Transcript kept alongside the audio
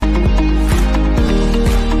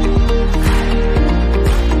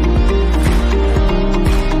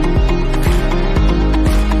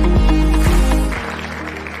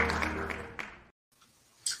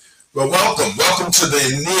to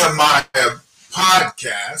the Nehemiah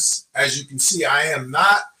podcast. As you can see, I am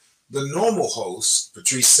not the normal host,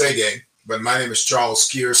 Patrice Sege, but my name is Charles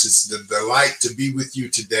Kearse. It's the delight to be with you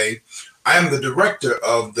today. I am the director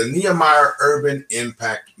of the Nehemiah Urban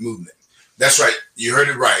Impact Movement. That's right. You heard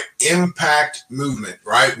it right. Impact Movement,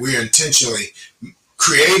 right? We're intentionally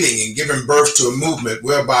creating and giving birth to a movement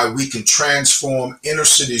whereby we can transform inner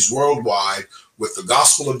cities worldwide with the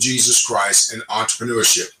gospel of Jesus Christ and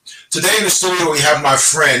entrepreneurship. Today in the studio, we have my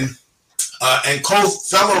friend and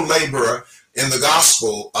fellow laborer in the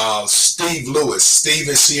gospel, Steve Lewis. Steve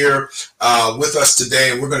is here with us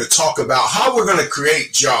today, and we're going to talk about how we're going to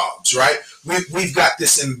create jobs, right? We've got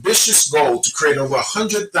this ambitious goal to create over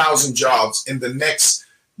 100,000 jobs in the next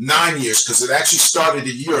 9 years, because it actually started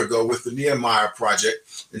a year ago with the Nehemiah Project.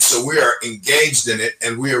 And so we are engaged in it,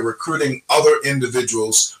 and we are recruiting other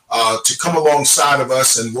individuals to come alongside of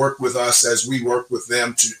us and work with us as we work with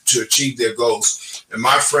them to achieve their goals. And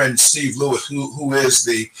my friend Steve Lewis, who is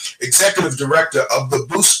the executive director of the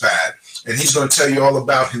Boost Pad, and he's going to tell you all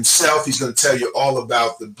about himself. He's going to tell you all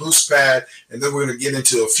about the Boost Pad, and then we're going to get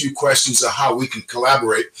into a few questions of how we can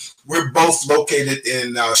collaborate. We're both located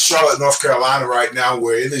in Charlotte, North Carolina right now,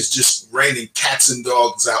 where it is just raining cats and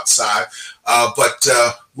dogs outside. But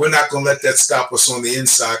we're not going to let that stop us on the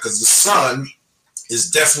inside, because the sun is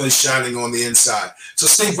definitely shining on the inside. So,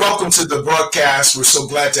 Steve, welcome to the broadcast. We're so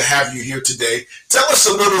glad to have you here today. Tell us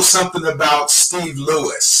a little something about Steve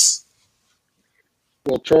Lewis.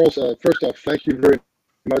 Well, Charles, first off, thank you very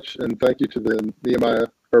much, and thank you to the Nehemiah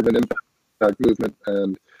Urban Impact Movement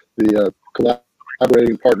and the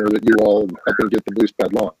collaborating partner that you all helping get the Boost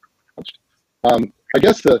Pad launched. I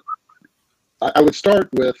guess I would start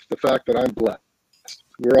with the fact that I'm blessed.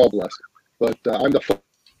 We're all blessed, but I'm the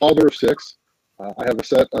father of 6. I have a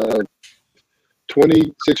set of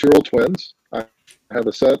 26-year-old twins. I have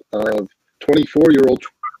a set of 24-year-old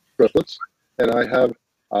triplets, and I have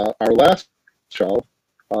our last child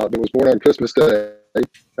that was born on Christmas Day. And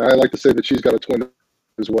I like to say that she's got a twin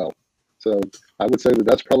as well. So I would say that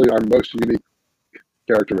that's probably our most unique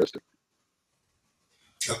characteristic.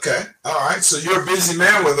 Okay. All right. So you're a busy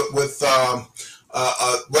man with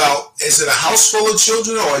well, is it a house full of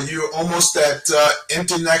children, or are you almost at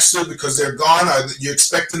empty nester because they're gone? Are you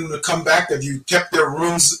expecting them to come back? Have you kept their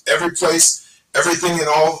rooms, every place, everything in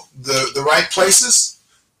all the right places?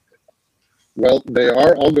 Well, they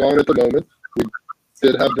are all gone at the moment. We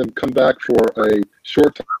did have them come back for a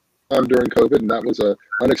short time during COVID, and that was an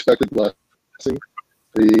unexpected blessing.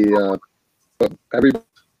 But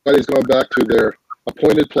everybody's gone back to their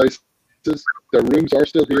appointed places. Their rooms are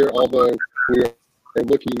still here, although we are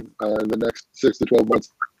looking in the next 6 to 12 months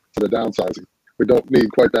to the downsizing. We don't need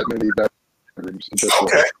quite that many bedrooms.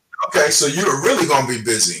 Okay. So you're really going to be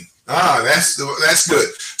busy. That's good.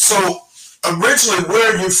 So originally,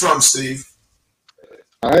 where are you from, Steve?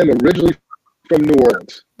 I am originally from New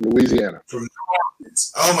Orleans, Louisiana. From New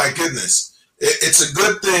Orleans. Oh my goodness! It's a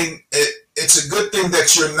good thing. It's a good thing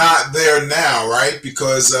that you're not there now, right?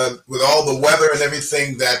 Because with all the weather and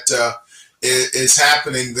everything that is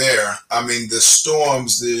happening there, I mean, the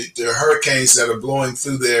storms, the hurricanes that are blowing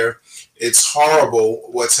through there, it's horrible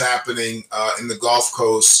what's happening in the Gulf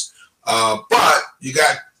Coast. But you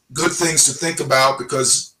got good things to think about,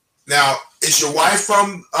 because now, is your wife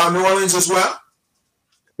from New Orleans as well?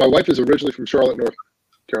 My wife is originally from Charlotte, North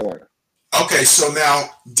Carolina. Okay, so now,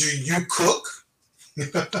 do you cook?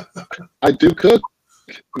 I do cook.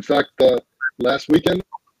 In fact, last weekend,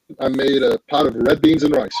 I made a pot of red beans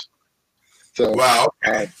and rice. So, wow.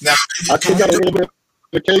 Okay. Now, I still got a little bit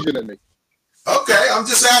of Cajun in me. Okay, I'm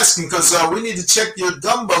just asking because we need to check your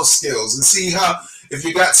gumbo skills and see if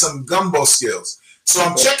you got some gumbo skills. So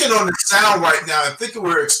I'm checking on the sound right now. I think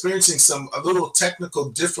we're experiencing a little technical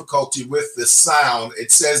difficulty with the sound.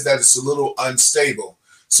 It says that it's a little unstable.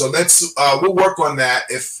 So we'll work on that.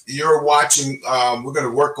 If you're watching, we're going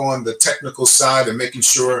to work on the technical side and making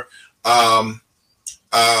sure. Okay,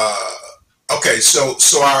 so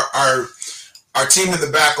our team in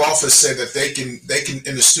the back office said that they can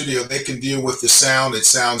in the studio, they can deal with the sound. It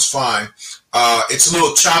sounds fine. It's a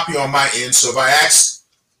little choppy on my end. So if I ask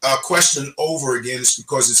a question over again, it's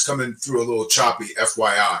because it's coming through a little choppy,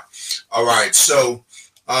 FYI. All right. So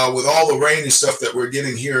with all the rain and stuff that we're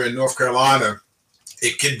getting here in North Carolina,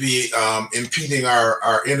 it could be impeding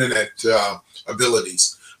our internet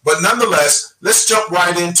abilities. But nonetheless, let's jump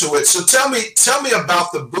right into it. So tell me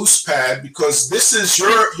about the Boost Pad, because this is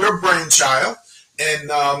your brainchild, and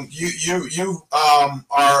you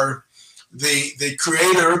are the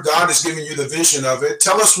creator. God has given you the vision of it.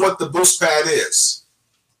 Tell us what the Boost Pad is.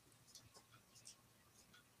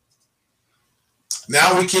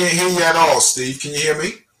 Now we can't hear you at all, Steve. Can you hear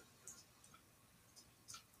me?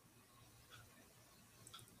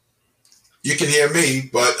 You can hear me,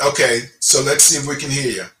 but okay. So let's see if we can hear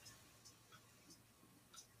you.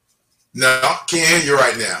 No, can't hear you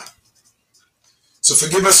right now. So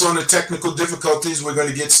forgive us on the technical difficulties. We're going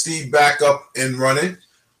to get Steve back up and running.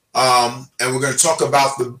 And we're going to talk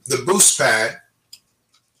about the boost pad.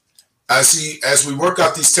 As we work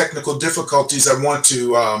out these technical difficulties, I want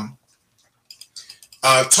to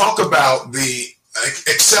talk about the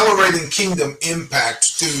accelerating kingdom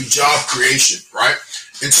impact through job creation, right?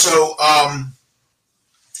 And so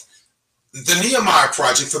the Nehemiah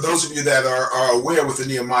Project, for those of you that are aware with the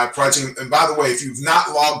Nehemiah Project, and by the way, if you've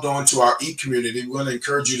not logged on to our e-community, we're going to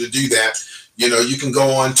encourage you to do that. You know, you can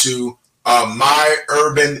go on to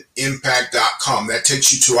myurbanimpact.com. That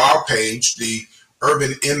takes you to our page, the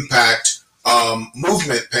Urban Impact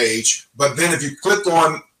movement page. But then if you click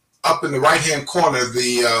on up in the right-hand corner,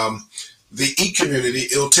 the e-community,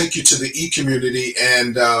 it'll take you to the e-community,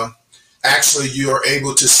 and actually you are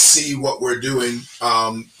able to see what we're doing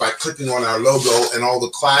by clicking on our logo and all the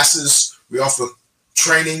classes. We offer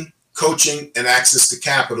training, coaching, and access to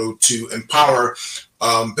capital to empower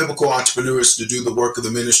biblical entrepreneurs to do the work of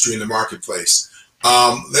the ministry in the marketplace.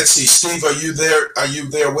 Let's see, Steve, are you there? Are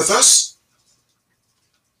you there with us?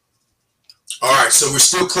 All right, so we're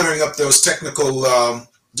still clearing up those technical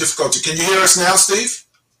difficulties. Can you hear us now, Steve?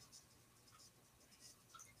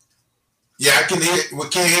 Yeah, I can hear. We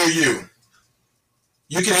can't hear you.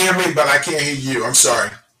 You can hear me, but I can't hear you. I'm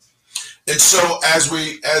sorry. And so as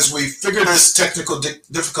we figure this technical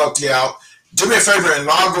difficulty out, do me a favor and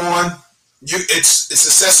log on. It's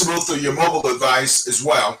accessible through your mobile device as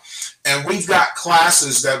well. And we've got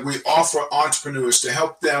classes that we offer entrepreneurs to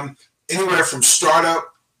help them anywhere from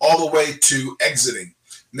startup all the way to exiting.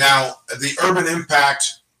 Now, the Urban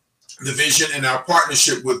Impact division and our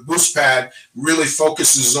partnership with BoostPad really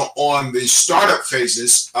focuses on the startup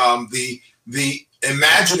phases, the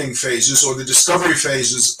imagining phases or the discovery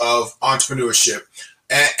phases of entrepreneurship.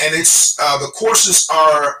 And it's the courses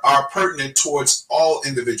are pertinent towards all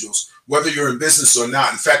individuals, whether you're in business or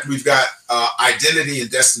not. In fact, we've got identity and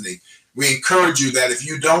destiny. We encourage you that if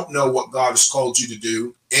you don't know what God has called you to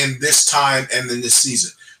do in this time and in this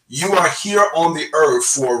season, you are here on the earth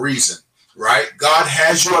for a reason, right? God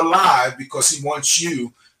has you alive because he wants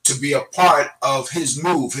you to be a part of his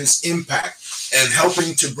move, his impact, and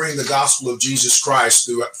helping to bring the gospel of Jesus Christ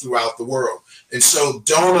throughout the world. And so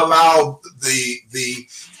don't allow the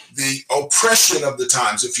oppression of the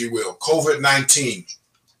times, if you will, COVID-19,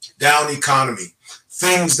 down economy,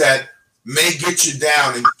 things that may get you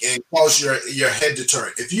down and cause your head to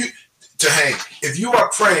turn. If you are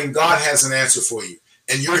praying, God has an answer for you.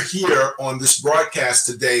 And you're here on this broadcast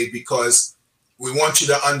today because we want you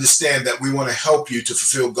to understand that we want to help you to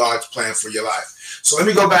fulfill God's plan for your life. So let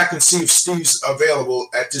me go back and see if Steve's available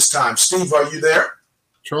at this time. Steve, are you there?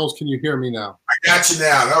 Charles, can you hear me now? I got you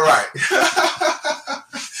now. All right.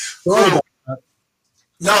 Sorry about that.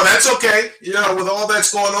 No, that's okay. You know, with all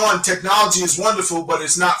that's going on, technology is wonderful, but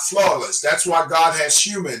it's not flawless. That's why God has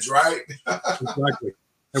humans, right? Exactly.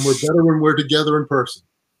 And we're better when we're together in person.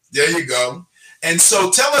 There you go. And so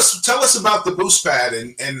tell us about the Boost Pad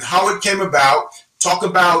and how it came about. Talk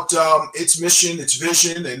about its mission, its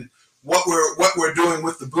vision, and what we're doing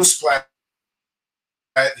with the Boost Pad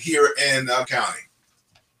here in county.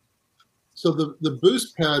 So the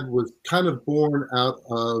Boost Pad was kind of born out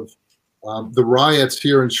of the riots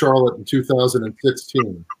here in Charlotte in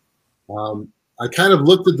 2016. I kind of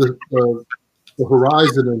looked at the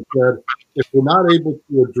horizon and said, if we're not able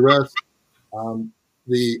to address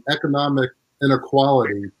the economic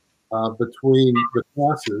inequality between the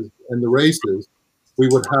classes and the races, we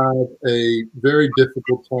would have a very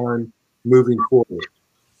difficult time moving forward.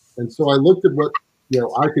 And so I looked at what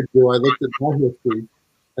I could do. I looked at my history,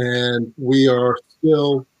 and we are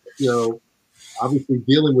still, obviously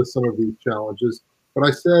dealing with some of these challenges. But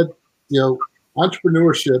I said,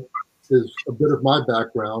 entrepreneurship is a bit of my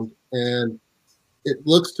background, and it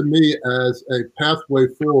looks to me as a pathway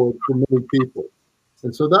forward for many people.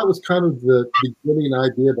 And so that was kind of the beginning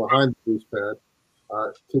idea behind the Boost Pad.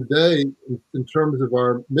 Today, in terms of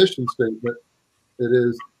our mission statement, it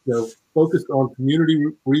is focused on community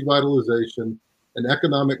revitalization and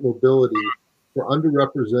economic mobility for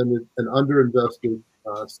underrepresented and underinvested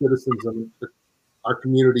citizens in our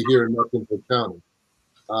community here in Mecklenburg County.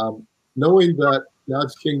 Knowing that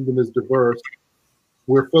God's kingdom is diverse,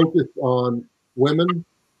 we're focused on women,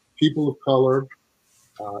 people of color,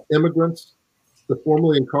 immigrants, the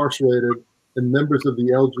formerly incarcerated, and members of the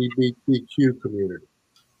LGBTQ community.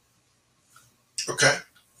 Okay.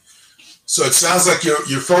 So it sounds like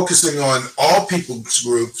you're focusing on all people's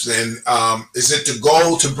groups, and is it the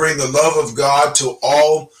goal to bring the love of God to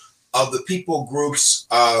all of the people groups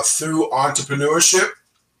through entrepreneurship?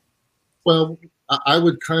 Well, I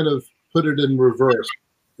would kind of put it in reverse.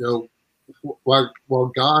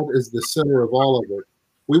 While God is the center of all of it,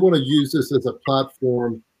 we want to use this as a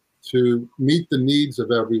platform to meet the needs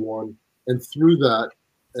of everyone, and through that,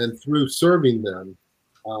 and through serving them,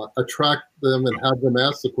 attract them and have them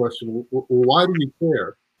ask the question, well, why do you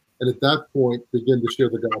care? And at that point, begin to share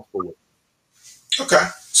the gospel with them. Okay.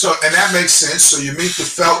 So, and that makes sense. So you meet the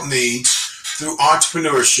felt needs through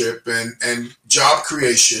entrepreneurship and job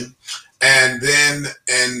creation, and then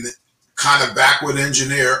kind of backward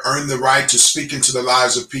engineer, earn the right to speak into the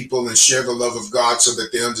lives of people and share the love of God so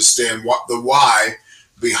that they understand what the why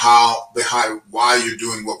behind why you're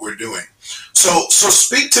doing what we're doing. So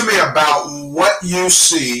speak to me about what you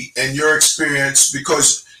see in your experience,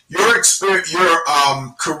 because your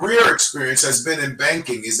career experience has been in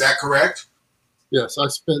banking. Is that correct? Yes, I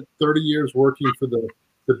spent 30 years working for the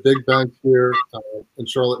big bank here in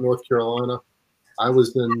Charlotte, North Carolina. I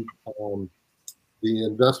was in the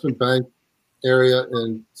investment bank area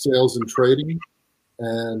in sales and trading,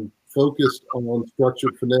 and focused on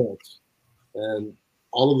structured finance. And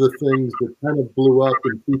all of the things that kind of blew up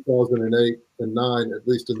in 2008 and 9, at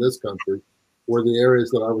least in this country, were the areas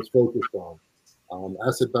that I was focused on.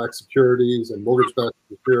 Asset-backed securities and mortgage-backed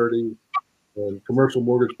securities and commercial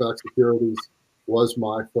mortgage-backed securities was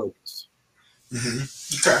my focus.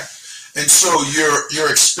 Mm-hmm. Okay. And so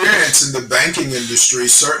your experience in the banking industry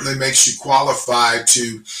certainly makes you qualified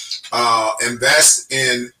to invest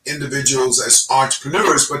in individuals as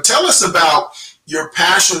entrepreneurs. But tell us about your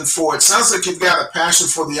passion for it. Sounds like you've got a passion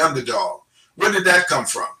for the underdog. Where did that come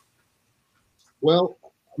from? Well,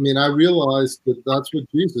 I mean, I realized that that's what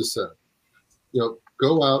Jesus said.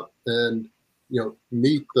 Go out and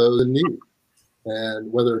meet those in need,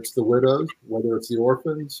 and whether it's the widows, whether it's the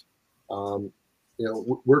orphans.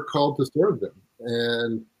 We're called to serve them.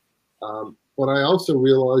 And but I also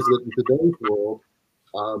realize that in today's world,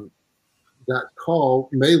 that call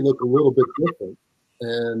may look a little bit different.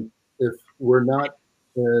 And if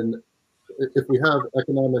we have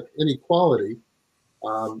economic inequality,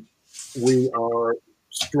 we are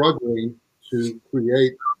struggling to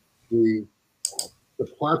create the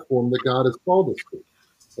platform that God has called us to.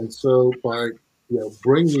 And so by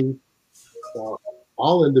bringing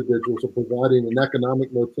all individuals, are providing an economic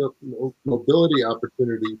mobility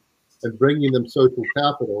opportunity and bringing them social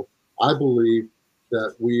capital, I believe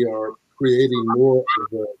that we are creating more of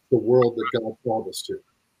the world that God called us to.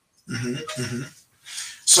 Mm-hmm, mm-hmm.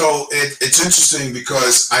 So it's interesting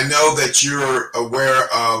because I know that you're aware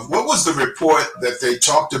of, what was the report that they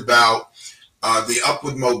talked about, the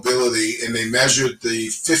upward mobility, and they measured the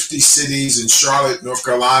 50 cities in Charlotte, North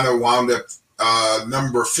Carolina, wound up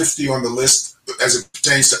number 50 on the list as it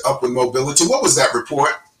pertains to upward mobility. What was that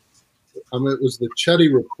report? It was the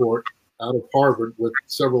Chetty report out of Harvard with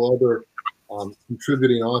several other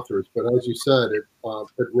contributing authors. But as you said,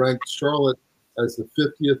 it ranked Charlotte as the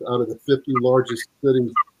 50th out of the 50 largest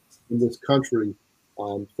cities in this country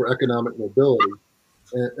for economic mobility.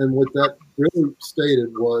 And what that really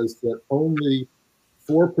stated was that only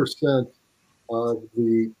 4% of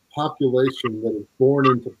the population that is born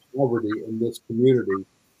into poverty in this community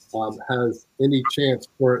has any chance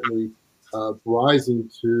currently of rising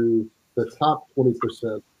to the top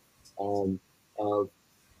 20% of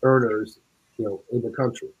earners, in the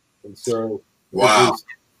country. And so, wow,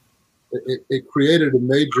 it created a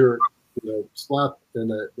major, slap in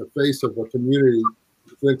the face of a community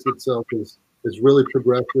that thinks itself is really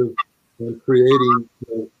progressive and creating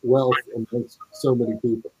wealth amongst so many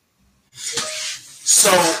people.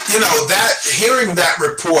 So, that hearing that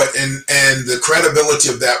report and the credibility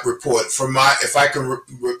of that report, if I can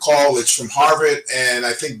recall, it's from Harvard and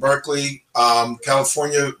I think Berkeley,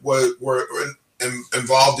 California were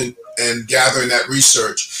involved in gathering that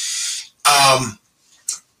research.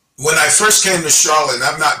 When I first came to Charlotte, and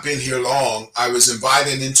I've not been here long, I was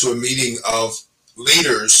invited into a meeting of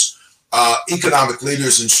leaders, economic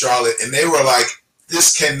leaders in Charlotte, and they were like,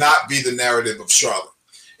 this cannot be the narrative of Charlotte.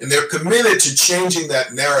 And they're committed to changing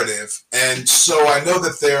that narrative. And so I know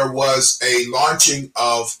that there was a launching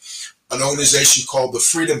of an organization called the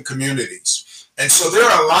Freedom Communities. And so there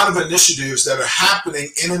are a lot of initiatives that are happening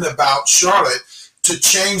in and about Charlotte to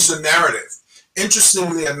change the narrative.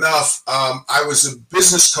 Interestingly enough, I was a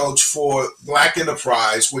business coach for Black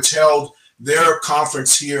Enterprise, which held their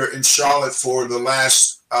conference here in Charlotte for the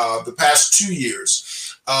past 2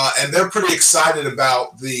 years. And they're pretty excited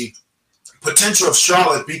about the potential of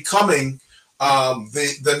Charlotte becoming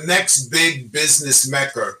the next big business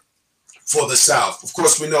mecca for the South. Of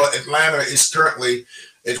course, we know Atlanta is currently,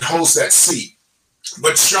 it holds that seat.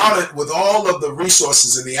 But Charlotte, with all of the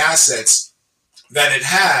resources and the assets that it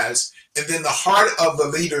has, and then the heart of the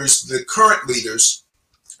leaders, the current leaders,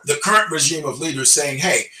 the current regime of leaders saying,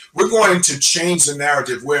 hey, we're going to change the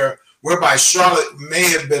narrative whereby Charlotte may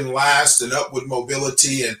have been last in upward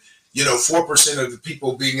mobility and, 4% of the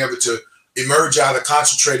people being able to emerge out of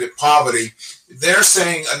concentrated poverty. They're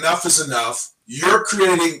saying enough is enough. You've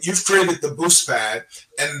created the Boost Pad,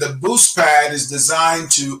 and the Boost Pad is designed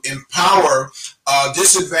to empower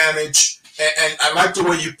disadvantaged, and I like the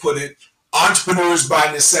way you put it, entrepreneurs by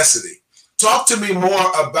necessity. Talk to me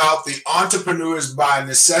more about the entrepreneurs by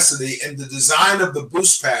necessity and the design of the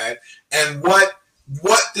Boost Pad and what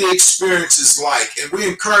the experience is like. And we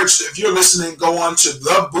encourage, if you're listening, go on to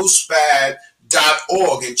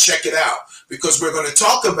theboostpad.org and check it out, because we're going to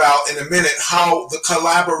talk about in a minute how the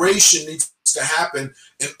collaboration needs to happen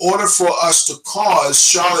in order for us to cause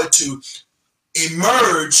Charlotte to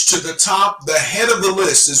emerge to the top, the head of the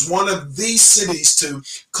list as one of these cities to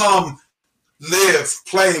come live,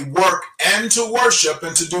 play, work, and to worship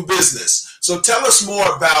and to do business. So tell us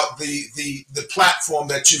more about the platform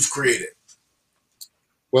that you've created.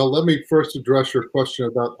 Well, let me first address your question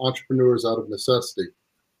about entrepreneurs out of necessity.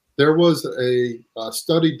 There was a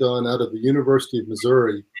study done out of the University of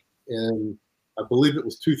Missouri in, I believe it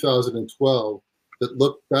was 2012, that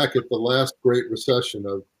looked back at the last Great Recession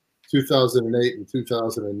of 2008 and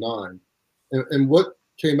 2009. And what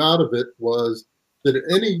came out of it was that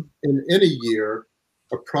in any year,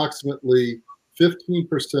 approximately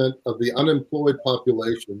 15% of the unemployed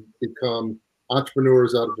population become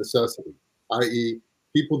entrepreneurs out of necessity, i.e.,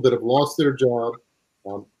 people that have lost their job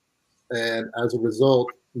and as a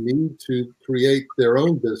result need to create their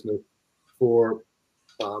own business for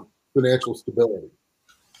financial stability.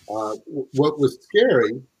 What was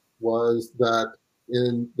scary was that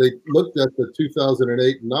they looked at the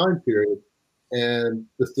 2008 and 9 period, and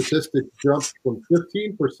the statistics jumped from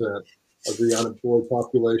 15% of the unemployed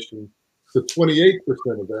population to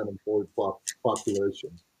 28% of the unemployed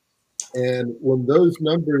population. And when those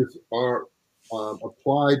numbers are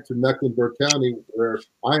applied to Mecklenburg County, where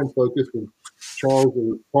I am focused and Charles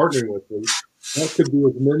is partnering with me, that could be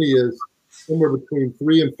as many as somewhere between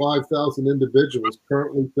 3,000 and 5,000 individuals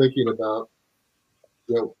currently thinking about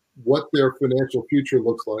what their financial future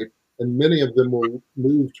looks like, and many of them will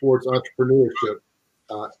move towards entrepreneurship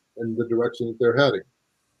in the direction that they're heading.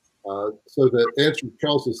 So to answer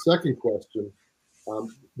Charles's second question,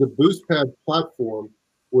 the BoostPad platform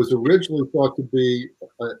was originally thought to be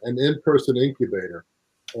an in-person incubator.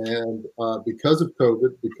 And because of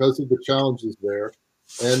COVID, because of the challenges there,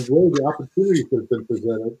 and really the opportunities that have been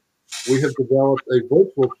presented, we have developed a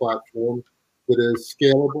virtual platform that is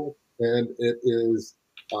scalable, and it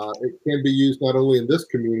can be used not only in this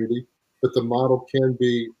community, but the model can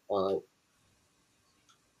be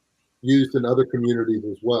used in other communities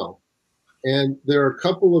as well. And there are a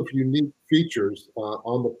couple of unique features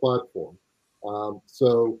on the platform.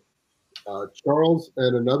 Charles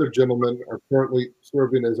and another gentleman are currently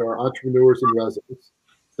serving as our entrepreneurs in residence.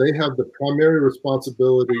 They have the primary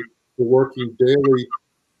responsibility for working daily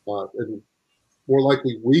and more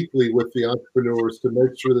likely weekly with the entrepreneurs to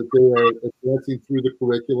make sure that they are advancing through the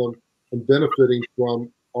curriculum and benefiting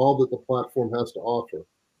from all that the platform has to offer.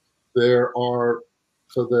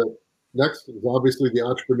 So the next is obviously the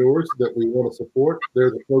entrepreneurs that we want to support.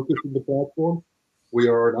 They're the focus of the platform. We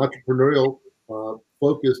are an entrepreneurial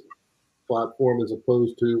focused platform as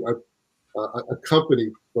opposed to a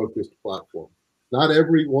company focused platform. Not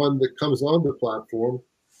everyone that comes on the platform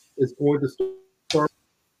is going to start,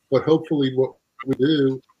 but hopefully what we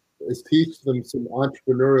do is teach them some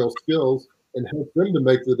entrepreneurial skills and help them to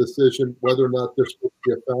make the decision whether or not they're supposed to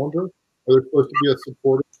be a founder or they're supposed to be a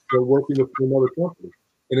supporter or working with another company.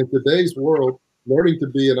 And in today's world, learning to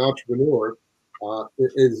be an entrepreneur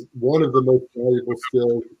is one of the most valuable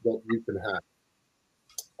skills that you can have.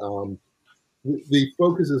 The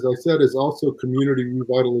focus, as I said, is also community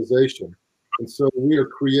revitalization. And so we are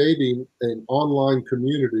creating an online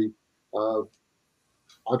community of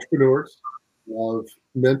entrepreneurs, of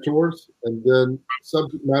mentors, and then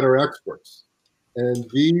subject matter experts. And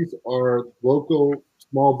these are local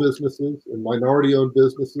small businesses and minority-owned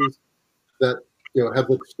businesses that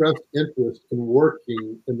have expressed interest in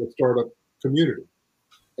working in the startup community.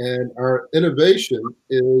 And our innovation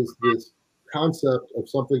is this concept of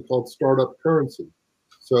something called startup currency.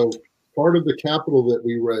 So part of the capital that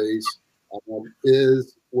we raise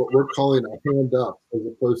is what we're calling a hand up as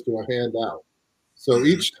opposed to a handout. So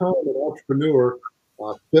each time an entrepreneur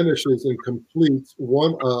finishes and completes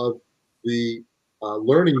one of the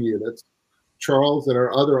learning units, Charles and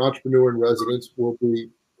our other entrepreneur in residence will be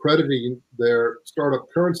crediting their startup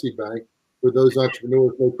currency bank for those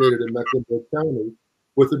entrepreneurs located in Mecklenburg County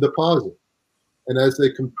with a deposit. And as they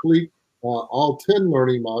complete all 10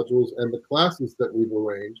 learning modules and the classes that we've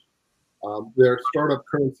arranged, their startup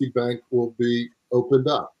currency bank will be opened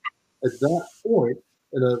up. At that point,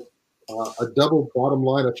 in a double bottom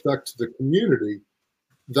line effect to the community,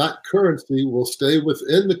 that currency will stay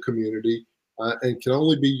within the community and can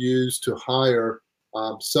only be used to hire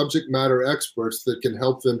subject matter experts that can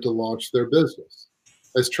help them to launch their business.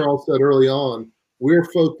 As Charles said early on, we're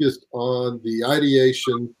focused on the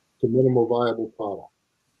ideation to minimal viable product.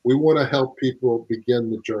 We want to help people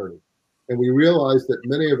begin the journey. And we realize that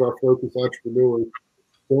many of our focused entrepreneurs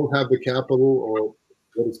don't have the capital, or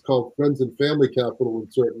what is called friends and family capital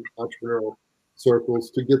in certain entrepreneurial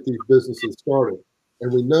circles, to get these businesses started.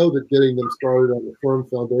 And we know that getting them started on a firm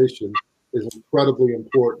foundation is incredibly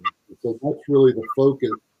important. So that's really the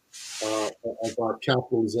focus of our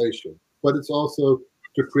capitalization. But it's also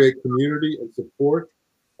to create community and support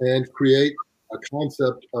and create a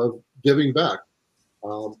concept of giving back.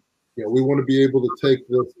 We want to be able to take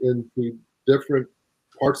this into different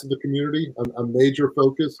parts of the community. A major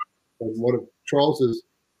focus, and one of Charles's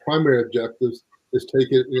primary objectives, is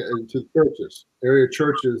take it into churches, area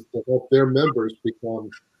churches, to help their members become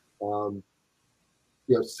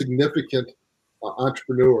significant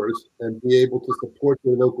entrepreneurs and be able to support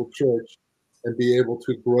their local church and be able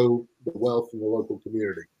to grow the wealth in the local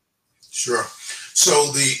community. Sure.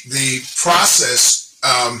 So the process,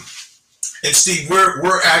 and Steve,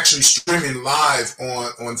 we're actually streaming live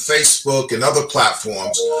on Facebook and other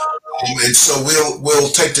platforms, and so we'll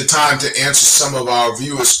take the time to answer some of our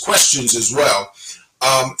viewers' questions as well,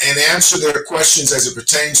 and answer their questions as it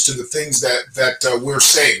pertains to the things that we're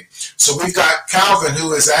saying. So we've got Calvin,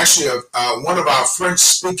 who is actually one of our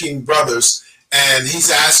French-speaking brothers, and he's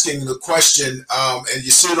asking the question, and you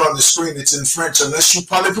see it on the screen. It's in French. Unless you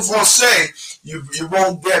parlez français, you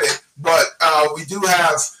won't get it. But we do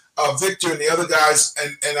have Victor and the other guys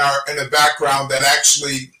in the background that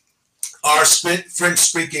actually are French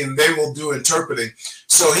speaking. They will do interpreting.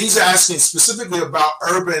 So he's asking specifically about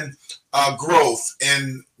urban growth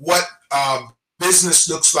and what business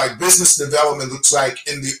looks like, business development looks like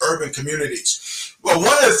in the urban communities. Well,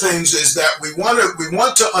 one of the things is that we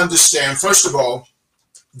want to understand, first of all,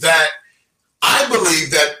 that I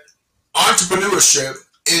believe that entrepreneurship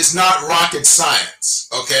is not rocket science,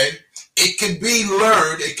 okay? It could be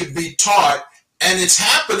learned, it could be taught, and it's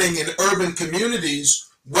happening in urban communities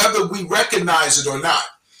whether we recognize it or not.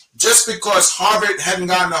 Just because Harvard hadn't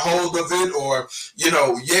gotten a hold of it, or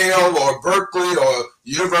Yale or Berkeley or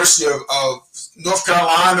University of North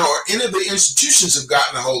Carolina or any of the institutions have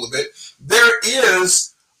gotten a hold of it, there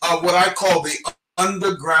is what I call the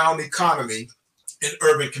underground economy in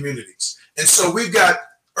urban communities. And so we've got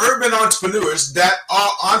urban entrepreneurs that are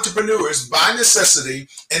entrepreneurs by necessity,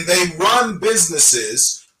 and they run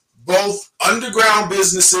businesses, both underground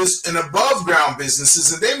businesses and above ground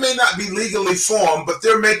businesses, and they may not be legally formed, but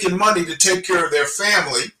they're making money to take care of their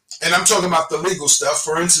family. And I'm talking about the legal stuff.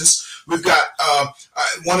 For instance, we've got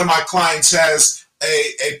one of my clients has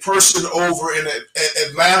a person over in the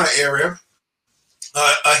Atlanta area,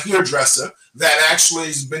 a hairdresser, that actually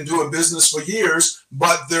has been doing business for years,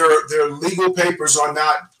 but their legal papers are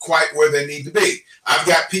not quite where they need to be. I've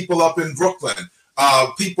got people up in Brooklyn,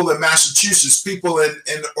 people in Massachusetts, people in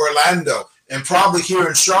Orlando, and probably here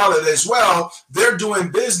in Charlotte as well. They're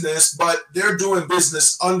doing business, but they're doing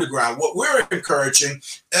business underground. What we're encouraging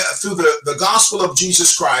through the gospel of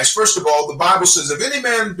Jesus Christ, first of all, the Bible says, if any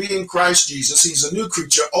man be in Christ Jesus, he's a new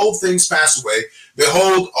creature, old things pass away.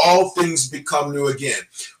 Behold, all things become new again.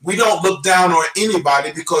 We don't look down on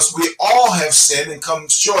anybody because we all have sinned and come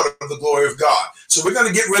short of the glory of God. So we're going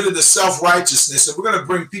to get rid of the self-righteousness, and we're going to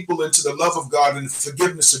bring people into the love of God and the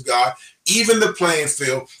forgiveness of God, even the playing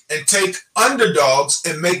field, and take underdogs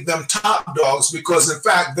and make them top dogs, because in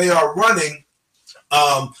fact they are running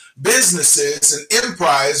businesses and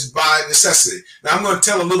empires by necessity. Now I'm going to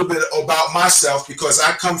tell a little bit about myself, because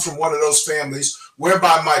I come from one of those families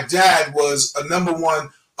whereby my dad was a number one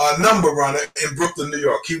number runner in Brooklyn, New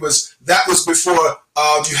York. That was before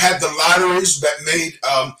you had the lotteries that made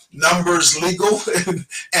numbers legal,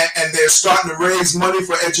 and they're starting to raise money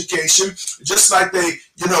for education, just like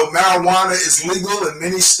marijuana is legal in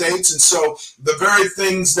many states. And so the very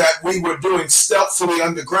things that we were doing stealthily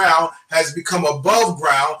underground has become above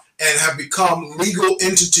ground and have become legal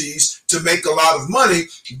entities to make a lot of money.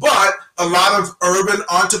 But a lot of urban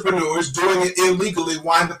entrepreneurs doing it illegally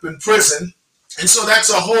wind up in prison, And so that's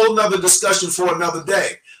a whole nother discussion for another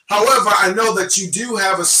day. However, I know that you do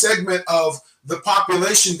have a segment of the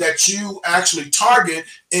population that you actually target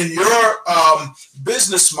in your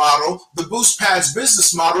business model. The BoostPads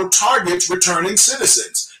business model targets returning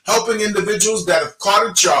citizens, helping individuals that have caught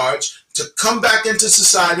a charge to come back into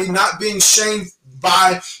society, not being shamed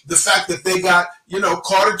by the fact that they got,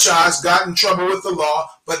 caught a charge, got in trouble with the law,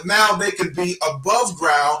 but now they can be above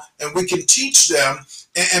ground and we can teach them.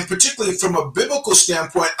 And particularly from a biblical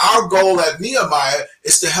standpoint, our goal at Nehemiah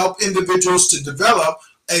is to help individuals to develop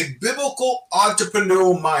a biblical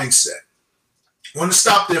entrepreneurial mindset. I want to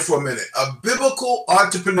stop there for a minute. A biblical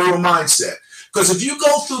entrepreneurial mindset. Because if you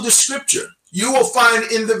go through the scripture, you will find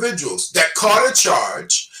individuals that caught a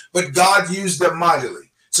charge, but God used them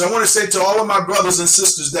mightily. So I want to say to all of my brothers and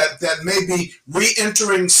sisters that may be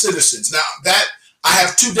re-entering citizens. Now, that I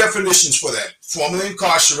have two definitions for that: formerly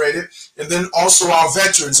incarcerated, and then also our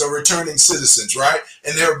veterans are returning citizens, right?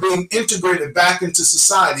 And they're being integrated back into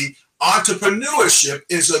society. Entrepreneurship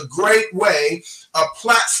is a great way, a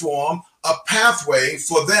platform, a pathway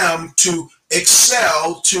for them to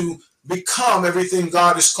excel, to become everything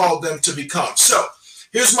God has called them to become. So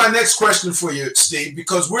here's my next question for you, Steve,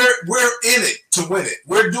 because we're in it to win it.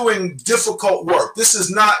 We're doing difficult work. This is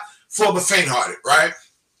not for the faint-hearted, right?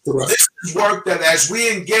 Correct. This is work that as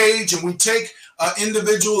we engage and we take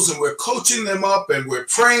individuals and we're coaching them up and we're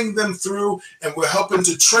praying them through and we're helping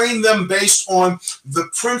to train them based on the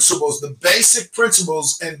principles, the basic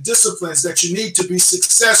principles and disciplines that you need to be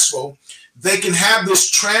successful, they can have this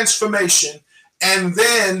transformation. And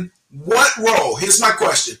then what role, here's my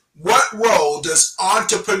question, what role does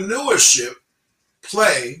entrepreneurship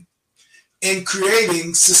play in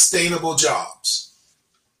creating sustainable jobs?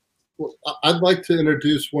 Well, I'd like to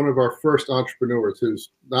introduce one of our first entrepreneurs who's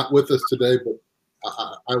not with us today, but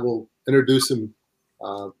I will introduce him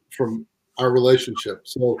from our relationship.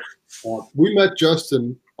 So we met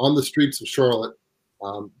Justin on the streets of Charlotte.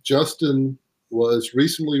 Justin was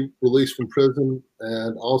recently released from prison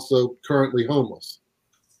and also currently homeless.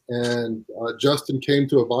 And Justin came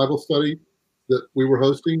to a Bible study that we were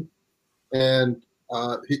hosting, and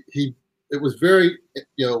it was very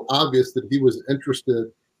obvious that he was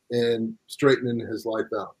interested in straightening his life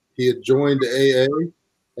out. He had joined AA,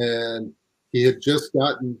 and he had just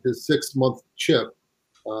gotten his 6-month chip,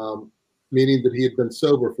 meaning that he had been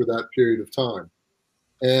sober for that period of time.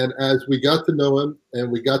 And as we got to know him,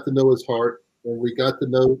 and we got to know his heart, and we got to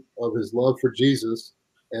know of his love for Jesus,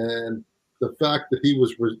 and the fact that he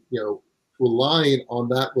was, relying on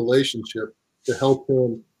that relationship to help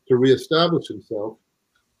him to reestablish himself,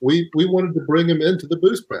 we wanted to bring him into the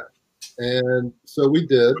BoostPad. And so we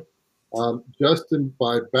did. Justin,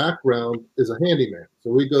 by background, is a handyman.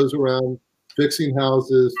 So he goes around fixing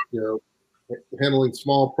houses, handling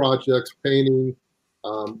small projects, painting,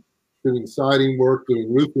 doing siding work,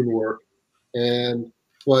 doing roofing work.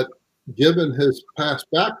 But given his past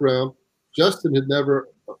background, Justin had never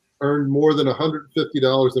earned more than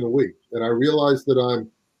 $150 in a week. And I realize that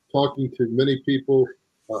I'm talking to many people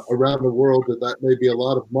around the world that may be a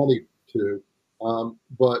lot of money to.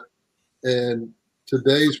 But in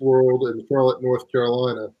today's world in Charlotte, North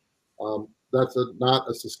Carolina, that's not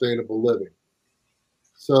a sustainable living.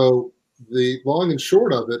 So the long and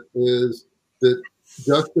short of it is that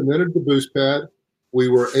Justin entered the BoostPad. We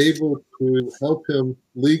were able to help him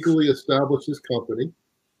legally establish his company.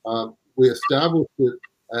 We established it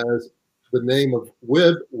as the name of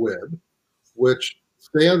WIB, which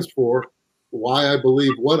stands for Why I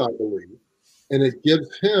Believe What I Believe. And it gives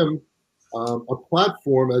him a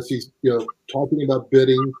platform as he's talking about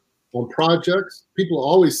bidding on projects. People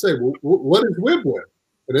always say, well, what is WIB?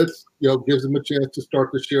 And it's gives them a chance to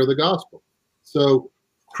start to share the gospel. So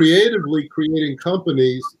creatively creating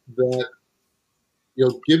companies that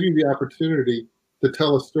give you the opportunity to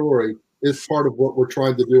tell a story is part of what we're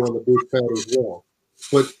trying to do on the BoostPad as well.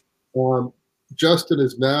 But Justin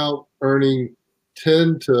is now earning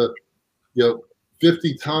 10 to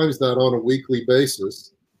 50 times that on a weekly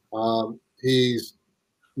basis. He's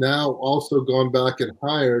now also gone back and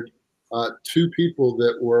hired 2 people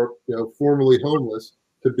that were formerly homeless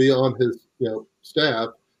to be on his staff,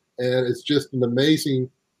 and it's just an amazing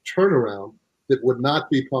turnaround that would not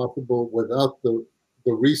be possible without the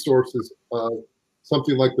resources of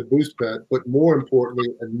something like the BoostPad, but more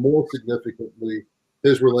importantly and more significantly,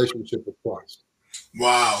 his relationship with Christ.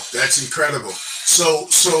 Wow, that's incredible. So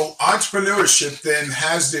entrepreneurship then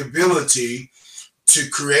has the ability to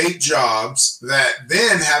create jobs that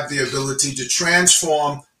then have the ability to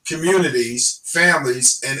transform communities,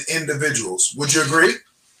 families, and individuals. Would you agree?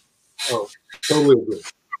 Oh, totally agree.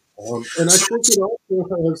 And I think it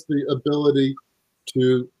also has the ability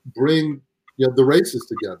to bring the races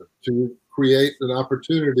together, to create an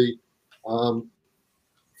opportunity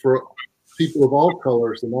for people of all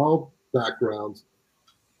colors and all backgrounds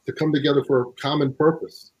to come together for a common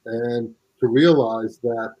purpose and to realize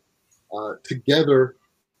that together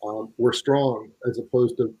we're strong as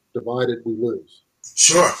opposed to divided we lose.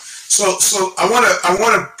 Sure. So I want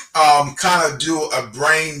to kind of do a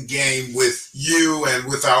brain game with you and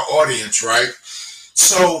with our audience, right?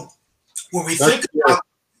 So when we think about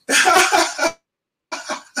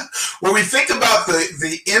when we think about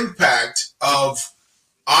the impact of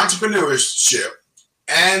entrepreneurship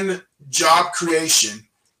and job creation,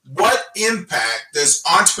 what impact does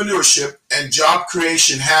entrepreneurship and job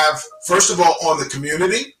creation have, first of all, on the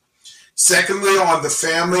community, secondly, on the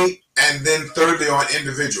family, and then thirdly, on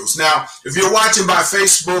individuals? Now, if you're watching by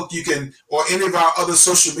Facebook, you can, or any of our other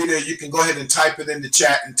social media, you can go ahead and type it in the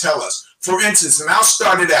chat and tell us. For instance, and I'll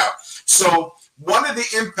start it out. So one of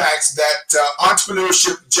the impacts that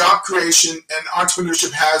entrepreneurship, job creation, and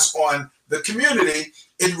entrepreneurship has on the community,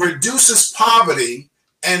 it reduces poverty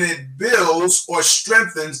and it builds or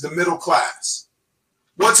strengthens the middle class.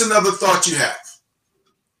 What's another thought you have?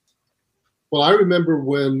 Well, I remember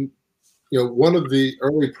when, one of the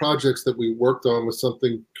early projects that we worked on was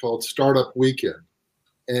something called Startup Weekend.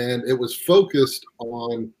 And it was focused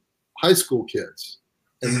on high school kids.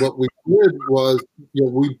 And what we did was,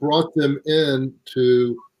 we brought them in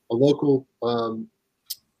to a local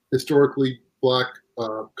historically Black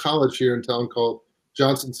college here in town called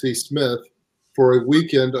Johnson C. Smith for a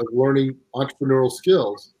weekend of learning entrepreneurial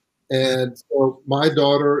skills. And so my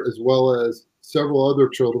daughter, as well as several other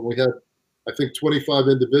children, we had, I think, 25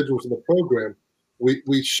 individuals in the program.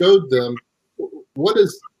 We showed them what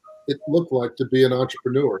does it look like to be an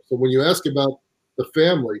entrepreneur. So when you ask about the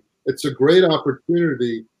family, it's a great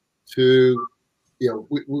opportunity to,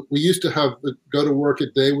 we used to have the go to work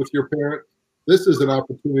at day with your parent. This is an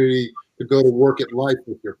opportunity to go to work at life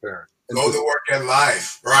with your parent. Go to work at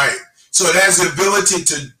life, right. So it has the ability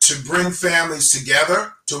to bring families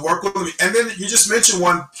together, to work with them. And then you just mentioned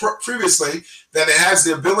one previously, that it has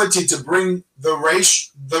the ability to bring the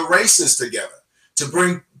races together, to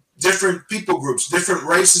bring different people groups, different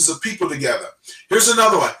races of people together. Here's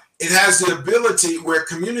another one. It has the ability, where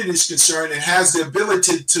community is concerned, it has the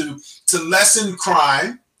ability to lessen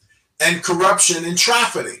crime and corruption and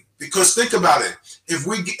trafficking. Because think about it. If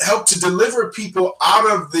we help to deliver people out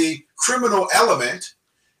of the criminal element,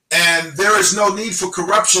 and there is no need for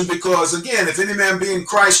corruption, because, again, if any man be in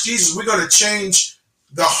Christ Jesus, we're going to change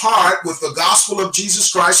the heart with the gospel of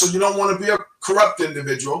Jesus Christ. So you don't want to be a corrupt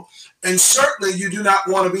individual. And certainly you do not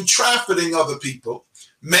want to be trafficking other people,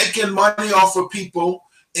 making money off of people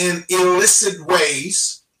in illicit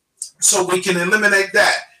ways. So we can eliminate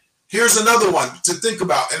that. Here's another one to think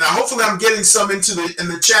about, and hopefully I'm getting some in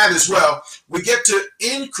the chat as well. We get to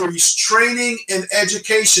increase training and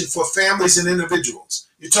education for families and individuals.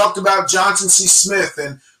 You talked about Johnson C. Smith,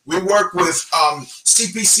 and we work with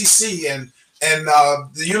CPCC and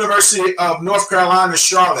the University of North Carolina,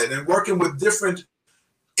 Charlotte, and working with different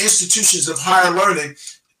institutions of higher learning.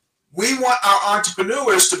 We want our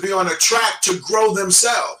entrepreneurs to be on a track to grow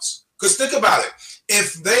themselves. Because think about it.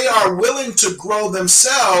 If they are willing to grow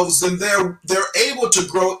themselves, then they're able to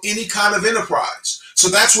grow any kind of enterprise. So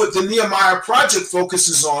that's what the Nehemiah Project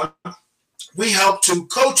focuses on. We help to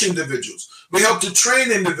coach individuals. We help to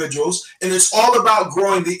train individuals, and it's all about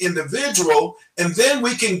growing the individual, and then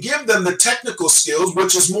we can give them the technical skills,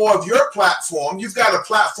 which is more of your platform. You've got a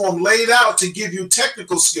platform laid out to give you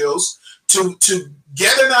technical skills to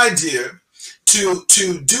get an idea,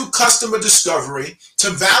 to do customer discovery, to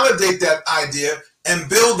validate that idea, and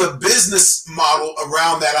build a business model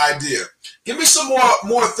around that idea. Give me some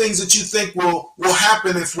more things that you think will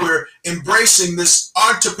happen if we're embracing this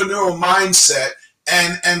entrepreneurial mindset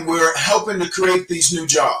and we're helping to create these new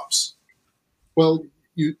jobs. Well,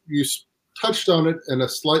 you touched on it in a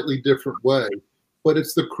slightly different way, but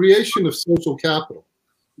it's the creation of social capital.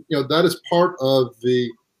 That is part of the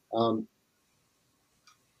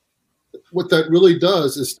what that really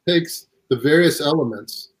does is takes the various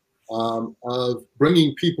elements of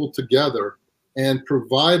bringing people together and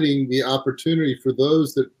providing the opportunity for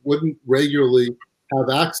those that wouldn't regularly have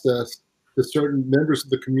access to certain members of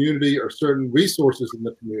the community or certain resources in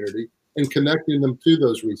the community, and connecting them to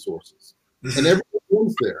those resources. Mm-hmm. And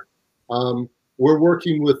everyone's there. We're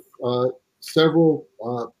working with several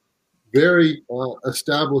very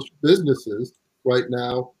established businesses right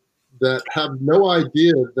now that have no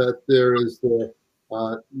idea that there is the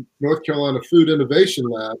North Carolina Food Innovation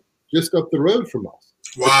Lab just up the road from us.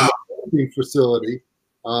 Wow. It's a facility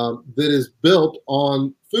that is built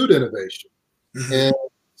on food innovation. Mm-hmm. And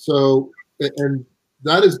so, and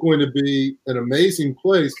that is going to be an amazing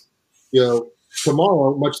place,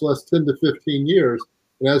 tomorrow, much less 10 to 15 years.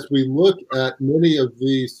 And as we look at many of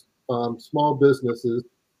these small businesses,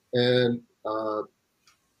 and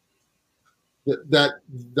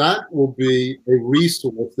that will be a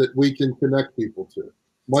resource that we can connect people to,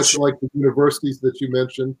 much like the universities that you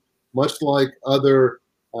mentioned, much like other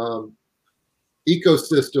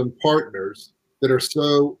ecosystem partners that are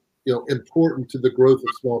so important to the growth of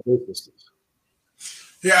small businesses.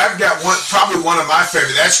 Yeah, I've got probably one of my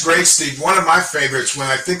favorites. That's great, Steve. One of my favorites when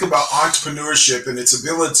I think about entrepreneurship and its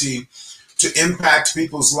ability to impact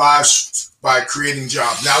people's lives by creating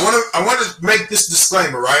jobs. Now, I want to make this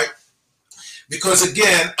disclaimer, right? Because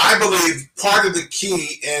again, I believe part of the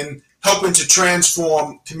key in helping to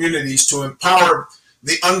transform communities to empower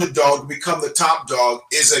the underdog to become the top dog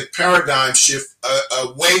is a paradigm shift,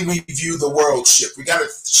 a way we view the world shift. We got to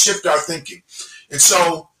shift our thinking. And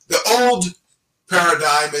so the old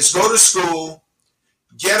paradigm is go to school,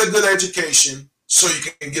 get a good education so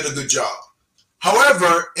you can get a good job.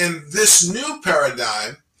 However, in this new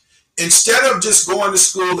paradigm, instead of just going to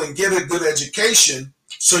school and get a good education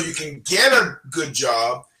so you can get a good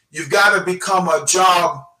job, you've got to become a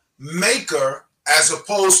job maker as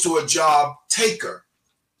opposed to a job taker,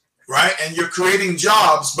 right? And you're creating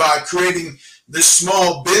jobs by creating this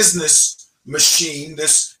small business machine,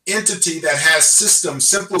 this entity that has systems,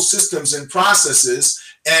 simple systems and processes,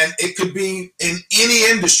 and it could be in any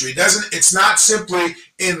industry. It's not simply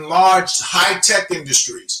in large high-tech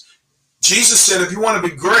industries. Jesus said, if you want to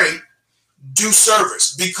be great, do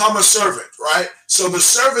service, become a servant, right? So the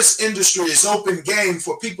service industry is open game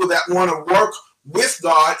for people that want to work with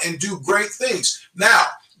God and do great things. Now,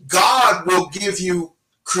 God will give you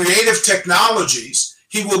creative technologies.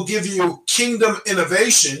 He will give you kingdom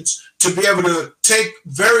innovations to be able to take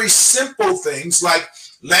very simple things like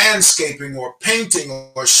landscaping or painting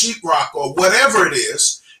or sheetrock or whatever it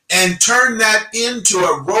is and turn that into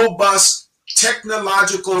a robust,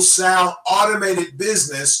 technological, sound, automated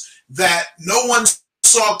business that no one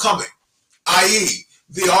saw coming, i.e.,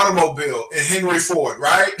 the automobile and Henry Ford,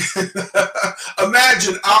 right?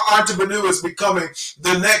 Imagine our entrepreneurs becoming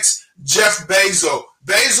the next Jeff Bezos.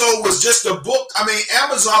 Bezos was just a book.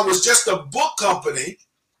 Amazon was just a book company,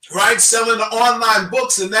 right? Selling the online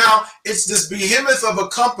books. And now it's this behemoth of a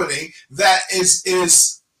company that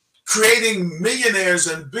is creating millionaires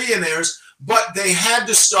and billionaires, but they had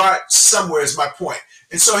to start somewhere is my point.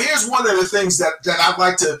 And so here's one of the things that I'd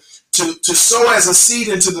like to sow as a seed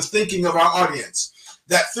into the thinking of our audience,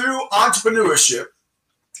 that through entrepreneurship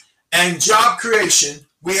and job creation,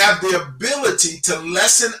 we have the ability to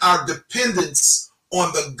lessen our dependence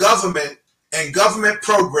on the government and government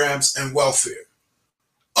programs and welfare.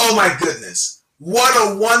 Oh my goodness. What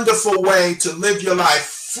a wonderful way to live your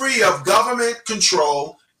life free of government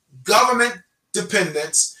control, government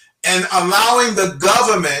dependence, and allowing the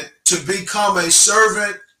government to become a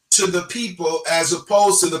servant to the people as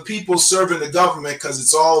opposed to the people serving the government, because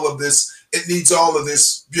it needs all of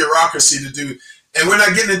this bureaucracy to do. And we're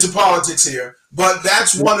not getting into politics here, but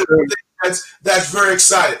that's one of the things that's very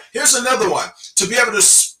exciting. Here's another one. To be able to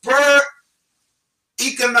spur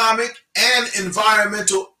economic and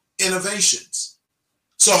environmental innovations.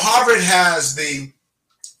 So Harvard has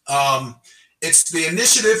it's the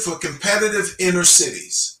Initiative for Competitive Inner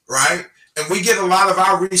Cities, right? And we get a lot of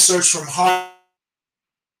our research from Harvard,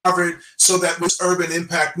 so that with urban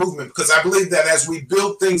impact movement, because I believe that as we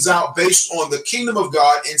build things out based on the kingdom of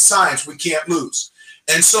God in science, we can't lose.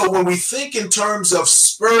 And so when we think in terms of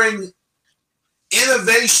spurring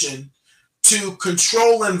innovation to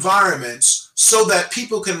control environments so that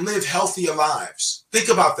people can live healthier lives, think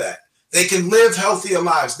about that. They can live healthier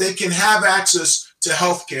lives. They can have access to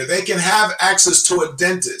healthcare. They can have access to a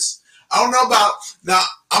dentist. I don't know about, now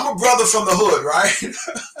I'm a brother from the hood, right?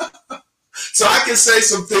 So I can say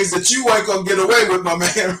some things that you ain't gonna get away with, my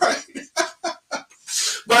man, right?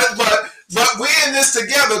 but we're in this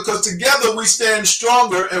together, because together we stand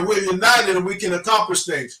stronger and we're united and we can accomplish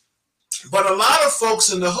things. But a lot of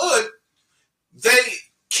folks in the hood, they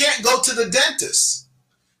can't go to the dentist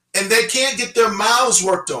and they can't get their mouths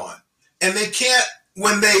worked on, and they can't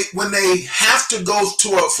when they have to go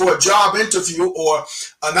for a job interview or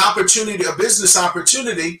an opportunity, a business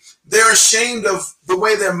opportunity, they're ashamed of the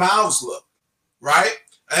way their mouths look. Right?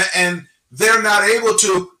 And they're not able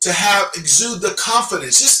to exude the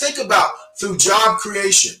confidence. Just think about through job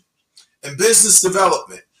creation and business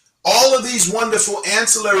development, all of these wonderful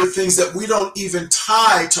ancillary things that we don't even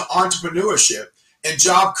tie to entrepreneurship and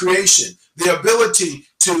job creation, the ability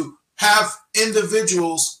to have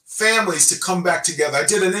individuals, families to come back together. I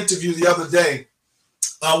did an interview the other day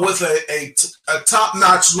with a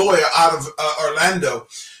top-notch lawyer out of Orlando,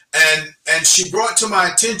 and she brought to my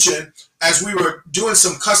attention as we were doing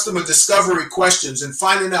some customer discovery questions and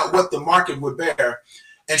finding out what the market would bear.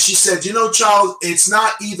 And she said, you know, Charles, it's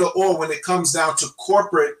not either or when it comes down to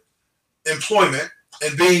corporate employment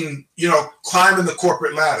and being, you know, climbing the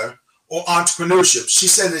corporate ladder or entrepreneurship. She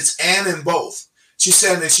said it's and in both. She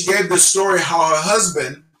said, and she gave this story how her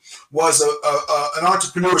husband was an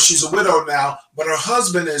entrepreneur. She's a widow now, but her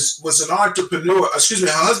husband was an entrepreneur. Excuse me,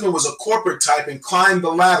 her husband was a corporate type and climbed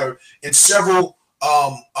the ladder in several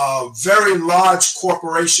very large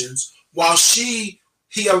corporations, while he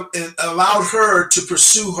allowed her to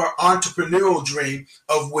pursue her entrepreneurial dream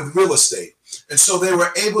with real estate. And so they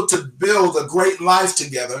were able to build a great life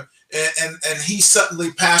together. And he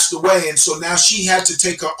suddenly passed away. And so now she had to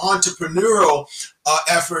take her entrepreneurial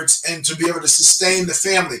efforts and to be able to sustain the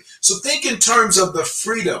family. So think in terms of the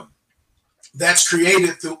freedom that's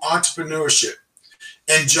created through entrepreneurship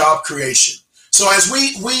and job creation. So as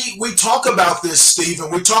we talk about this, Steve,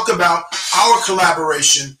 and we talk about our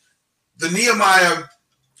collaboration, the Nehemiah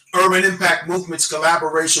Urban Impact Movement's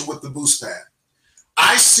collaboration with the Boost Pad,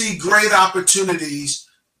 I see great opportunities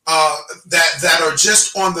that are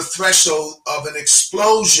just on the threshold of an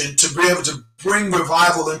explosion to be able to bring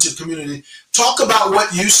revival into the community. Talk about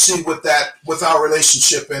what you see with that, with our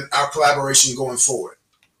relationship and our collaboration going forward.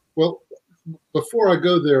 Well, before I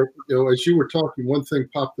go there, you know, as you were talking, one thing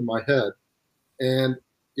popped in my head, and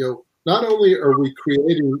you know, not only are we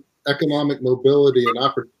creating economic mobility and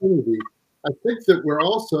opportunity, I think that we're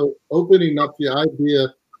also opening up the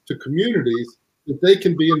idea to communities that they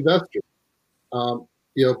can be investors.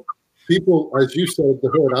 You know, people, as you said, the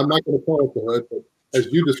hood, I'm not going to call it the hood, but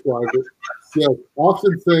as you described it, you know,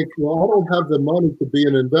 often think, well, I don't have the money to be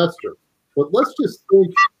an investor. But let's just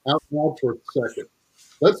think out loud for a second.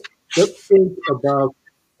 Let's think about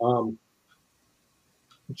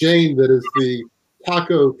Jane, that is the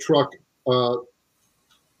taco truck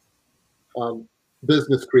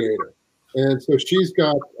business creator. And so she's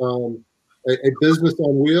got a business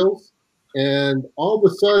on wheels, and all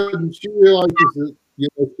of a sudden she realizes that, you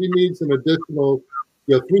know, she needs an additional,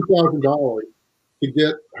 you know, $3,000 to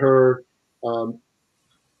get her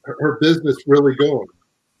her business really going.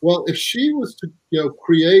 Well, if she was to, you know,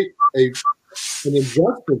 create an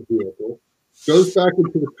investment vehicle, goes back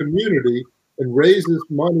into the community and raises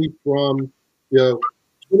money from, you know,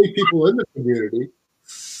 20 people in the community,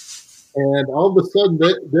 and all of a sudden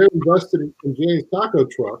they're invested in Jane's taco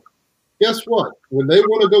truck. Guess what? When they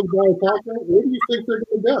want to go buy a taco, where do you think they're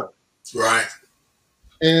going to go? Right.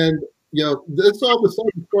 And, you know, this all of a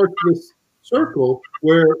sudden starts this circle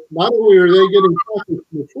where not only are they getting profits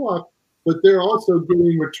from the truck, but they're also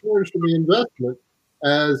getting returns from the investment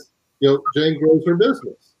as, you know, Jane grows her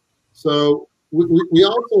business. So we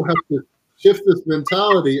also have to shift this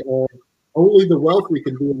mentality of only the wealthy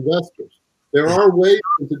can be investors. There are ways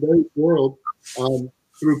in today's world,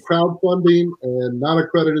 through crowdfunding and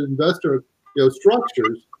non-accredited investor, you know,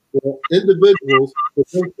 structures, where individuals that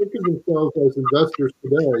don't think of themselves as investors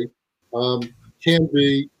today can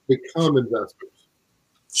become investors.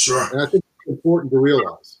 Sure. And I think it's important to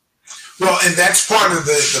realize. Well, and that's part of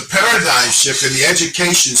the paradigm shift in the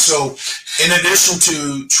education. So in addition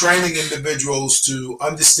to training individuals to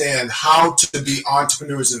understand how to be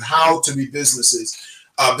entrepreneurs and how to be business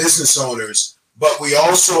owners, but we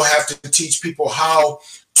also have to teach people how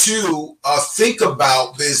to think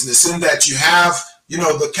about business, in that you have, you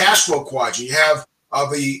know, the cash flow quadrant, you have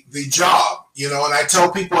the job, you know, and I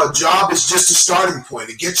tell people a job is just a starting point.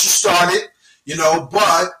 It gets you started, you know,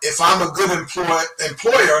 but if I'm a good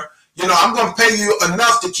employer, you know, I'm going to pay you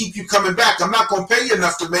enough to keep you coming back. I'm not going to pay you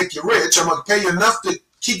enough to make you rich. I'm going to pay you enough to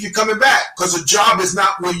keep you coming back, because a job is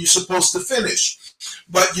not where you're supposed to finish.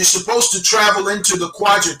 But you're supposed to travel into the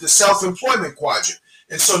quadrant, the self-employment quadrant.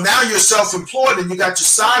 And so now you're self-employed and you got your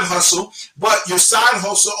side hustle, but your side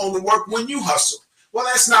hustle only works when you hustle. Well,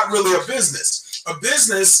 that's not really a business. A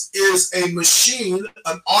business is a machine,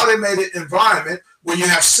 an automated environment where you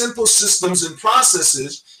have simple systems and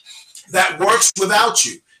processes that works without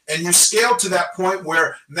you. And you scale to that point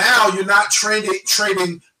where now you're not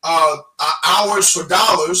trading hours for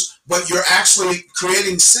dollars, but you're actually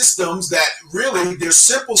creating systems that really, they're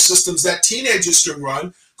simple systems that teenagers can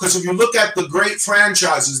run. Because if you look at the great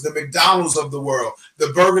franchises, the McDonald's of the world, the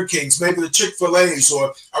Burger Kings, maybe the Chick-fil-A's,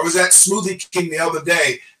 or I was at Smoothie King the other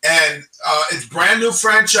day, and it's brand new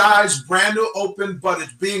franchise, brand new open, but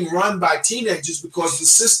it's being run by teenagers because the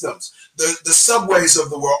systems, the Subways of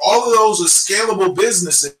the world, all of those are scalable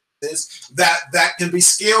businesses that can be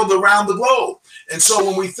scaled around the globe. And so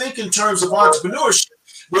when we think in terms of entrepreneurship,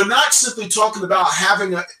 we're not simply talking about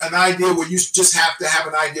having an idea where you just have to have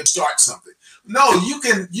an idea to start something. No, you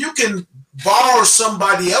can borrow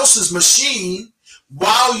somebody else's machine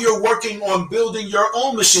while you're working on building your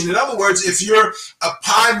own machine. In other words, if you're a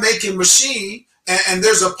pie making machine and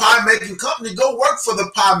there's a pie making company, go work for the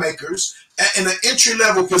pie makers in an entry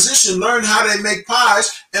level position, learn how they make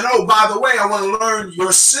pies. And oh, by the way, I want to learn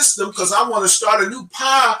your system because I want to start a new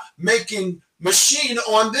pie making machine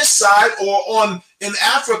on this side or in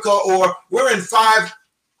Africa, or we're in five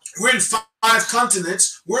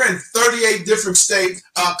continents. We're in 38 different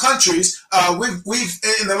countries. We've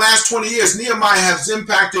in the last 20 years, Nehemiah has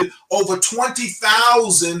impacted over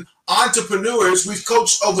 20,000 entrepreneurs. We've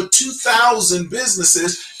coached over 2,000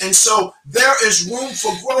 businesses. And so there is room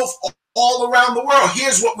for growth all around the world.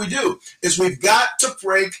 Here's what we do is we've got to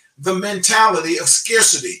break the mentality of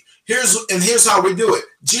scarcity. Here's how we do it.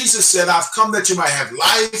 Jesus said, I've come that you might have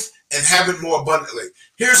life and have it more abundantly.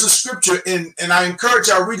 Here's a scripture, and I encourage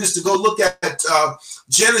our readers to go look at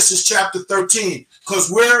Genesis chapter 13, because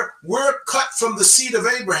we're cut from the seed of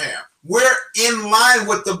Abraham. We're in line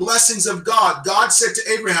with the blessings of God. God said to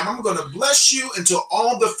Abraham, I'm going to bless you until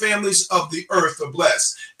all the families of the earth are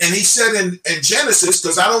blessed. And he said in Genesis,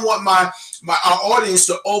 because I don't want our audience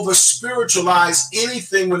to over spiritualize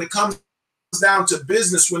anything when it comes down to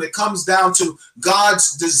business, when it comes down to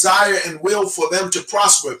God's desire and will for them to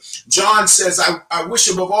prosper. John says, I wish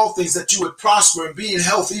above all things that you would prosper and be in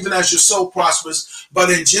health, even as your soul prospers. But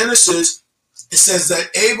in Genesis, it says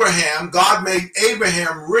that God made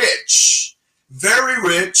Abraham rich, very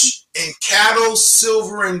rich in cattle,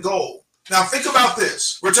 silver, and gold. Now think about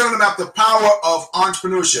this. We're talking about the power of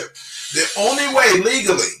entrepreneurship. The only way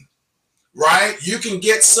legally, right, you can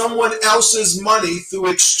get someone else's money through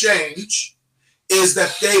exchange is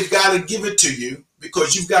that they've got to give it to you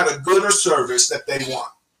because you've got a good or service that they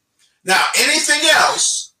want. Now, anything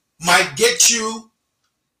else might get you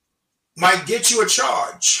a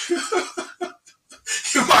charge.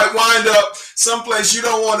 You might wind up someplace you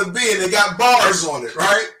don't want to be and they got bars on it,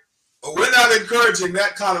 right? But we're not encouraging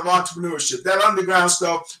that kind of entrepreneurship. That underground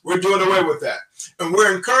stuff, we're doing away with that. And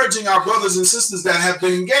we're encouraging our brothers and sisters that have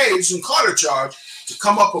been engaged and caught a charge to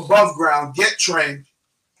come up above ground, get trained,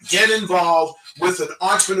 get involved with an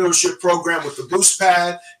entrepreneurship program with the Boost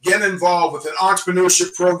Pad, get involved with an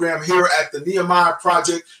entrepreneurship program here at the Nehemiah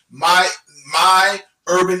Project,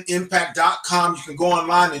 myurbanimpact.com. You can go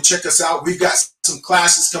online and check us out. We've got some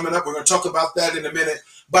classes coming up. We're going to talk about that in a minute.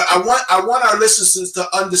 But I want our listeners to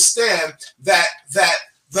understand that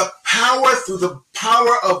the power, through the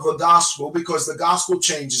power of the gospel, because the gospel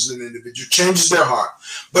changes an individual, changes their heart.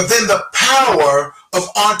 But then the power of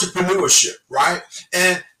entrepreneurship, right?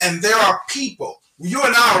 And there are people. You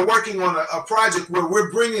and I are working on a project where we're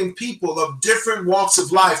bringing people of different walks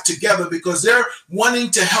of life together because they're wanting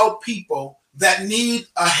to help people that need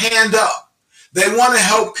a hand up. They want to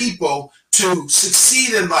help people to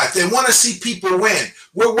succeed in life. They want to see people win.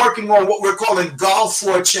 We're working on what we're calling Golf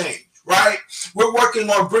for a Change, right? We're working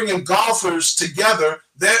on bringing golfers together.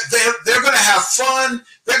 They're going to have fun.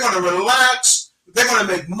 They're going to relax. They're going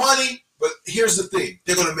to make money. But here's the thing.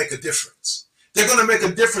 They're going to make a difference. They're going to make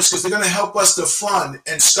a difference because they're going to help us to fund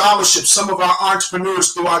and scholarship some of our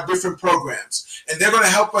entrepreneurs through our different programs. And they're going to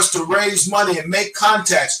help us to raise money and make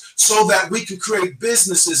contacts so that we can create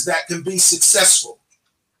businesses that can be successful.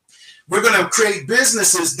 We're going to create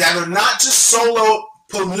businesses that are not just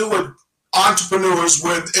solopreneur entrepreneurs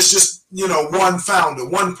where it's just, one founder,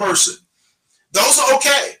 one person. Those are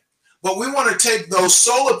okay. But we want to take those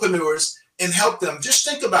solopreneurs and help them. Just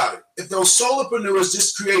think about it. If those solopreneurs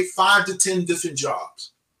just create 5 to 10 different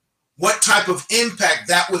jobs, what type of impact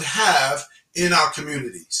that would have in our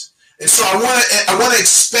communities. And so I want to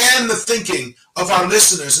expand the thinking of our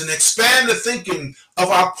listeners and expand the thinking of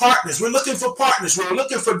our partners. We're looking for partners. We're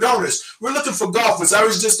looking for donors. We're looking for golfers. I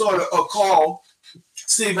was just on a call,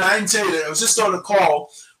 Steve, I didn't tell you that. I was just on a call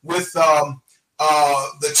with the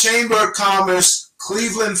Chamber of Commerce,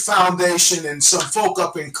 Cleveland Foundation, and some folk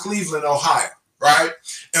up in Cleveland, Ohio, right?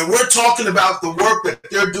 And we're talking about the work that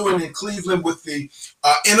they're doing in Cleveland with the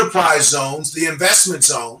enterprise zones, the investment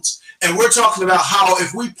zones. And we're talking about how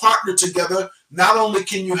if we partner together, not only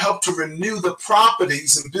can you help to renew the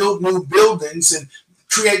properties and build new buildings and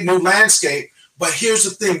create new landscape, but here's the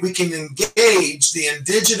thing, we can engage the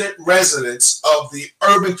indigenous residents of the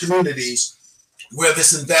urban communities where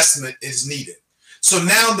this investment is needed. So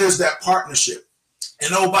now there's that partnership.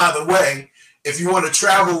 And oh, by the way, if you want to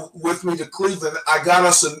travel with me to Cleveland, I got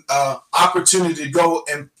us an opportunity to go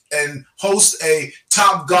and host a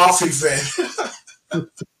Top Golf event.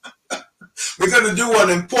 We're going to do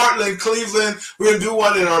one in Portland, Cleveland. We're going to do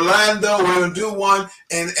one in Orlando. We're going to do one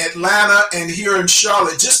in Atlanta and here in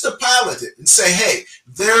Charlotte, just to pilot it and say, hey,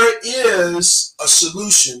 there is a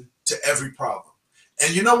solution to every problem.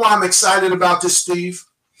 And you know why I'm excited about this, Steve?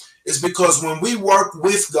 Is because when we work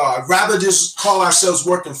with God, rather just call ourselves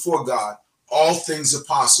working for God, all things are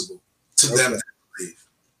possible to them that believe.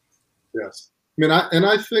 Yes. I mean,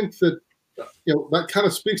 I think that, that kind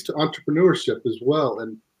of speaks to entrepreneurship as well.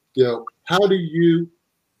 And, how do you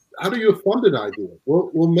fund an idea?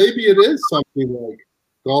 Well, maybe it is something like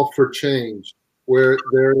Golf for Change, where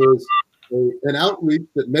there is an outreach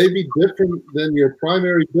that may be different than your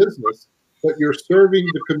primary business, but you're serving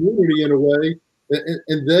the community in a way,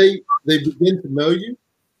 and they begin to know you.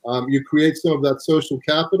 You create some of that social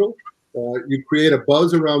capital. You create a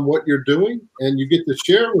buzz around what you're doing, and you get to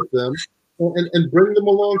share with them and bring them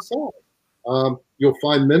alongside. You'll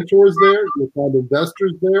find mentors there, you'll find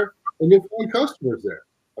investors there, and you'll find customers there.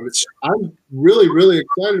 I mean, I'm really, really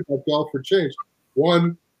excited about Golf for Change.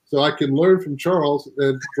 One, so I can learn from Charles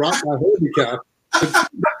and drop my handicap.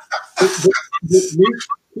 Meet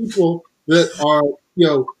people that are,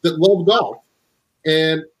 that love golf.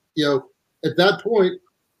 And, at that point,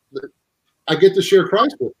 I get to share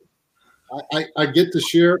Christ with them. I get to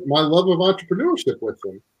share my love of entrepreneurship with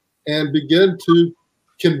them and begin to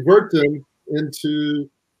convert them into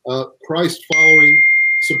Christ-following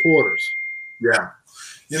supporters. Yeah.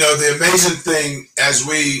 The amazing thing as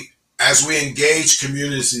we engage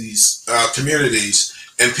communities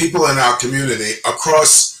and people in our community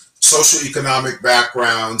across socioeconomic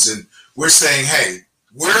backgrounds, and we're saying, hey,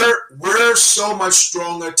 we're so much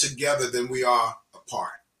stronger together than we are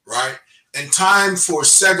apart, right? And time for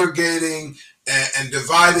segregating and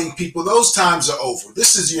dividing people, those times are over.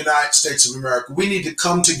 This is the United States of America. We need to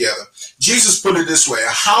come together. Jesus put it this way: a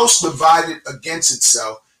house divided against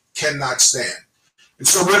itself cannot stand. And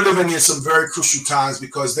so we're living in some very crucial times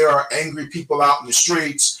because there are angry people out in the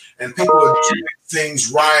streets and people are doing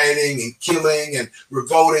things, rioting and killing and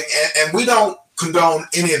revolting. And we don't condone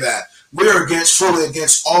any of that. We're fully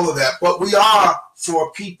against all of that, but we are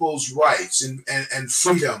for people's rights and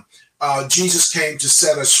freedom. Jesus came to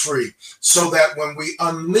set us free so that when we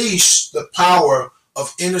unleash the power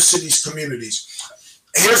of inner cities communities,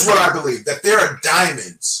 here's what I believe, that there are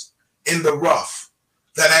diamonds in the rough,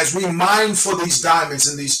 that as we mine for these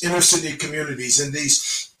diamonds in these inner city communities and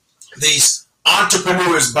these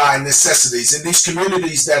entrepreneurs by necessities in these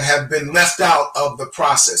communities that have been left out of the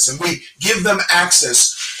process, and we give them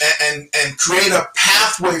access and create a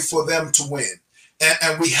pathway for them to win.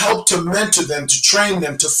 And we help to mentor them, to train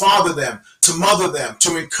them, to father them, to mother them,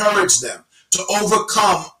 to encourage them, to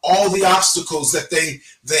overcome all the obstacles that they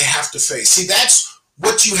have to face. See, that's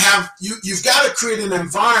what you have. You've got to create an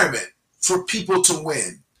environment for people to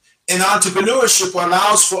win. And entrepreneurship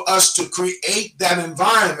allows for us to create that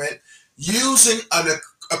environment using a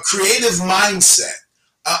creative mindset,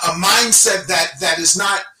 a mindset that is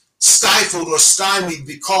not stifled or stymied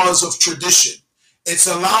because of tradition. It's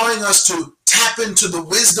allowing us to tap into the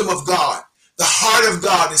wisdom of God, the heart of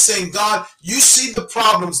God, and saying, God, you see the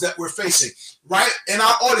problems that we're facing, right? In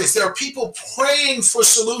our audience, there are people praying for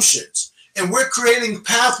solutions, and we're creating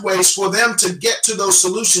pathways for them to get to those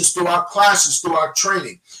solutions through our classes, through our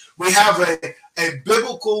training. We have a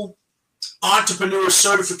biblical entrepreneur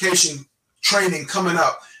certification training coming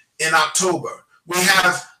up in October. We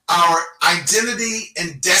have our identity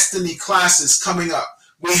and destiny classes coming up.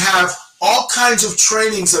 We have all kinds of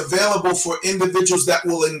trainings available for individuals that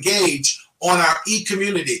will engage on our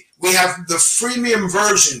e-community. We have the freemium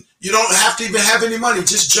version. You don't have to even have any money.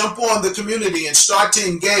 Just jump on the community and start to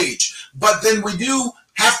engage. But then we do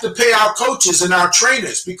have to pay our coaches and our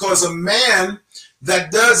trainers, because a man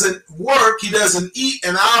that doesn't work, he doesn't eat,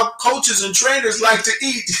 and our coaches and trainers like to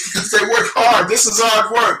eat because they work hard. This is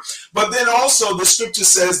hard work. But then also the scripture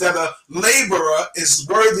says that a laborer is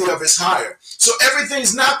worthy of his hire. So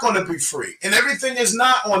everything's not going to be free, and everything is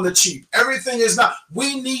not on the cheap. Everything is not.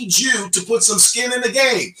 We need you to put some skin in the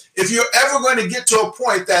game. If you're ever going to get to a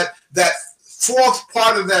point that fourth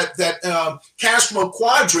part of that cash flow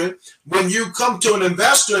quadrant, when you come to an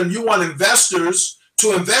investor and you want investors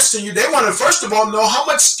to invest in you, they want to first of all know how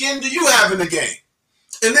much skin do you have in the game.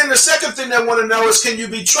 And then the second thing they want to know is, can you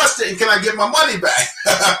be trusted and can I get my money back,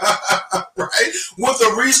 right? With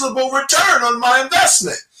a reasonable return on my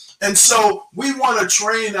investment. And so we want to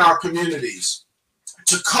train our communities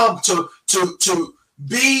to come to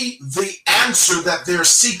be the answer that they're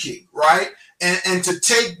seeking, right? And to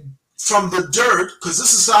take from the dirt, because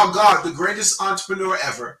this is how God, the greatest entrepreneur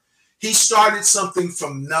ever, he started something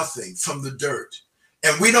from nothing, from the dirt.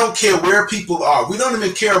 And we don't care where people are. We don't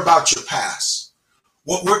even care about your past.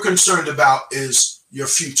 What we're concerned about is your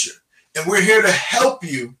future. And we're here to help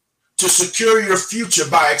you to secure your future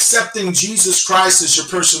by accepting Jesus Christ as your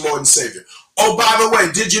personal Lord and Savior. Oh, by the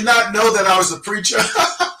way, did you not know that I was a preacher?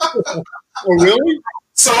 Oh, really?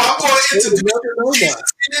 So I'm going to introduce you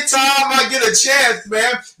anytime I get a chance,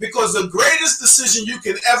 man, because the greatest decision you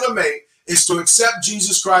can ever make is to accept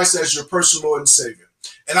Jesus Christ as your personal Lord and Savior.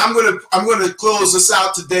 And I'm going to close this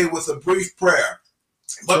out today with a brief prayer.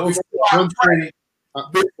 But before I pray,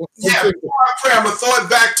 I'm going to throw it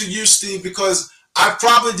back to you, Steve, because I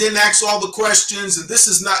probably didn't ask all the questions, and this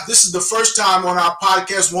is the first time on our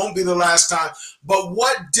podcast, won't be the last time. But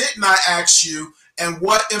what didn't I ask you, and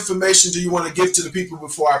what information do you want to give to the people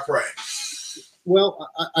before I pray? Well,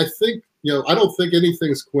 I think, I don't think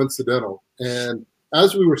anything's coincidental. And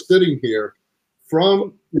as we were sitting here,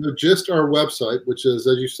 from just our website, which is,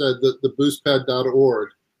 as you said, the boostpad.org,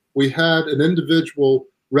 we had an individual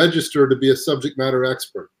register to be a subject matter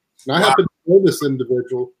expert. And I happen to know this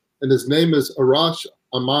individual, and his name is Arash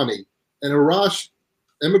Amani. And Arash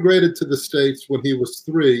immigrated to the States when he was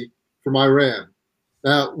 3 from Iran.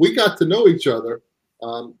 Now, we got to know each other,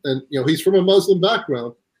 and he's from a Muslim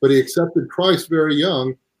background, but he accepted Christ very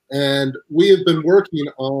young, and we have been working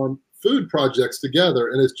on food projects together,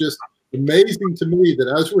 and it's just amazing to me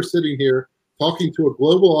that as we're sitting here talking to a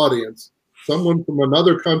global audience, someone from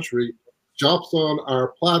another country jumps on our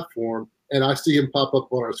platform, and I see him pop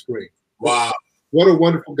up on our screen. Wow. What a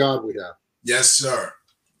wonderful God we have. Yes, sir.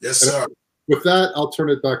 Yes, sir. With that, I'll turn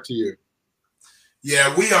it back to you.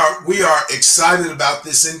 Yeah, we are excited about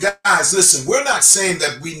this. And guys, listen, we're not saying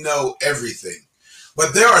that we know everything,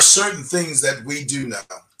 but there are certain things that we do know.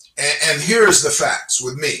 And here's the facts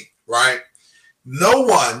with me, right? No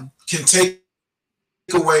one can take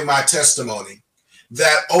away my testimony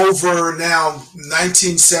that over now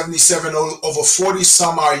 1977, over 40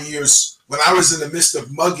 some odd years, when I was in the midst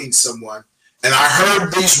of mugging someone, and I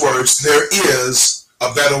heard these words, there is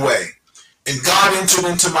a better way. And God entered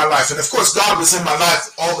into my life. And of course, God was in my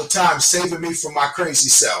life all the time, saving me from my crazy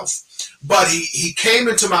self. But he came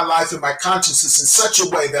into my life and my consciousness in such a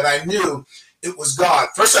way that I knew it was God.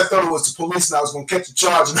 First, I thought it was the police and I was going to catch a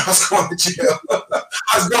charge and I was going to jail.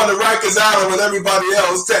 I was going to Rikers Island with everybody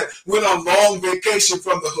else that went on long vacation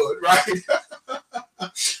from the hood,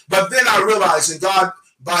 right? But then I realized, and God,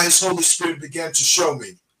 by his Holy Spirit, began to show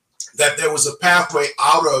me that there was a pathway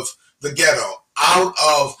out of the ghetto, out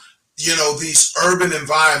of, these urban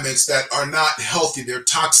environments that are not healthy, they're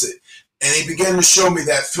toxic. And he began to show me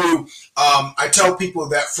that through, I tell people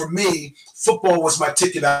that for me, football was my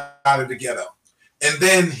ticket out of the ghetto. And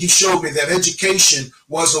then he showed me that education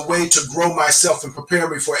was a way to grow myself and prepare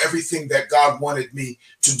me for everything that God wanted me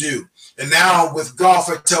to do. And now with golf,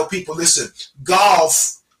 I tell people, listen,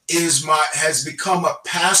 golf has become a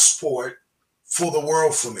passport for the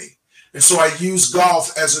world for me. And so I use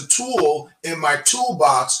golf as a tool in my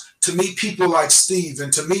toolbox to meet people like Steve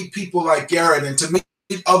and to meet people like Garrett and to meet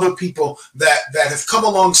other people that have come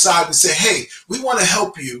alongside and say, hey, we want to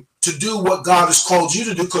help you to do what God has called you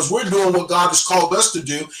to do because we're doing what God has called us to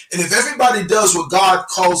do. And if everybody does what God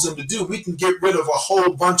calls them to do, we can get rid of a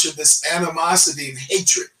whole bunch of this animosity and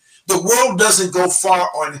hatred. The world doesn't go far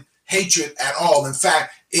on hatred at all. In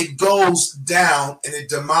fact, it goes down and it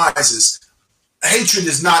demises. Hatred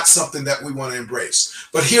is not something that we want to embrace.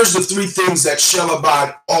 But here's the 3 things that shall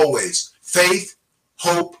abide always: faith,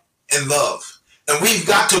 hope, and love. And we've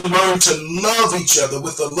got to learn to love each other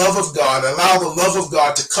with the love of God, allow the love of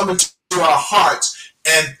God to come into our hearts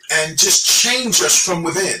and just change us from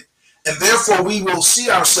within. And therefore, we will see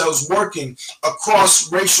ourselves working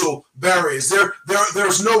across racial barriers.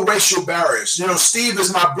 There's no racial barriers. Steve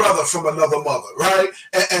is my brother from another mother, right?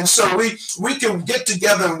 And so we can get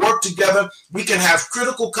together and work together. We can have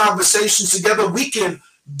critical conversations together. We can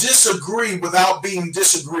disagree without being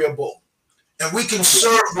disagreeable. And we can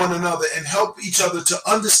serve one another and help each other to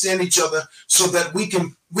understand each other so that we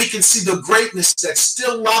can see the greatness that's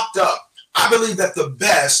still locked up. I believe that the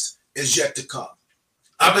best is yet to come.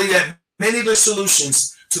 I believe that many of the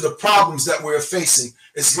solutions to the problems that we're facing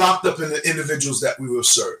is locked up in the individuals that we will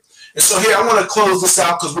serve. And so here, I want to close this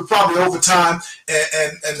out because we're probably over time,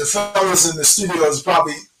 and the fellas in the studio is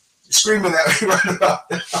probably screaming at me right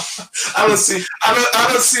about now. I don't see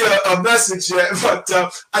a message yet, but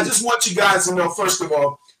I just want you guys to know, first of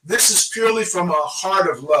all, this is purely from a heart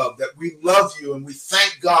of love, that we love you and we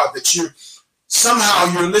thank God that you're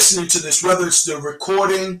listening to this, whether it's the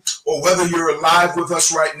recording or whether you're live with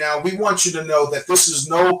us right now. We want you to know that this is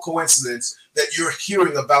no coincidence that you're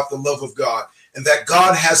hearing about the love of God and that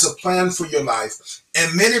God has a plan for your life.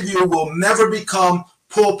 And many of you will never become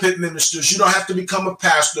pulpit ministers. You don't have to become a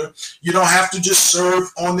pastor. You don't have to just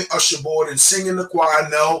serve on the usher board and sing in the choir.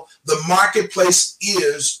 No, the marketplace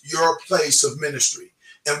is your place of ministry.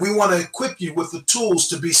 And we want to equip you with the tools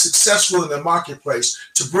to be successful in the marketplace,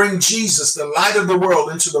 to bring Jesus, the light of the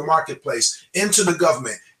world, into the marketplace, into the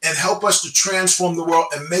government, and help us to transform the world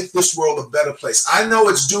and make this world a better place. I know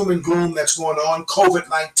it's doom and gloom that's going on,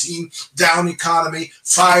 COVID-19, down economy,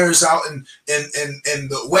 fires out in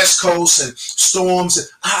the West Coast and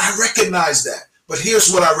storms. I recognize that. But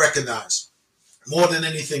here's what I recognize more than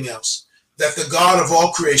anything else, that the God of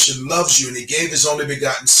all creation loves you, and he gave his only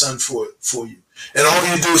begotten son for you. And all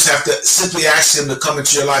you do is have to simply ask him to come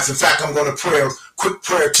into your life. In fact, I'm going to pray a quick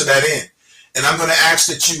prayer to that end. And I'm going to ask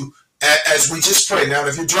that you, as we just pray. Now,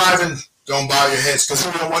 if you're driving, don't bow your heads, because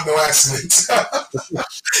we don't want no accidents.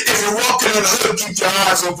 If you're walking in the hood, keep your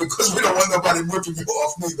eyes open, because we don't want nobody ripping you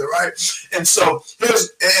off neither, right? And so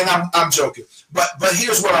I'm joking. But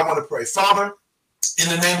here's what I want to pray. Father, in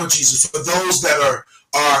the name of Jesus, for those that are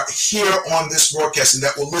here on this broadcast and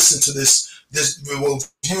that will listen to this, we will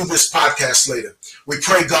view this podcast later. We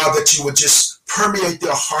pray, God, that you would just permeate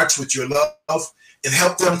their hearts with your love and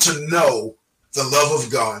help them to know the love of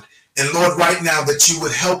God. And Lord, right now, that you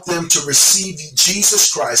would help them to receive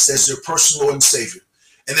Jesus Christ as their personal Lord and Savior.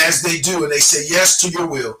 And as they do, and they say yes to your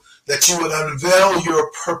will, that you would unveil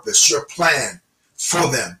your purpose, your plan for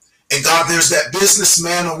them. And God, there's that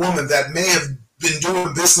businessman or woman that may have been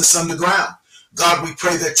doing business underground. God, we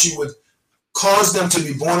pray that you would cause them to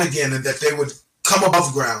be born again, and that they would come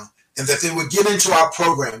above ground, and that they would get into our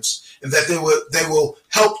programs, and that they will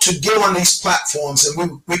help to get on these platforms,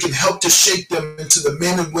 and we can help to shape them into the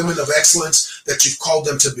men and women of excellence that you've called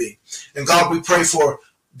them to be. And God, we pray for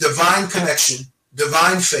divine connection,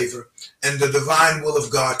 divine favor, and the divine will of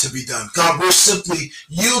God to be done. God, we're simply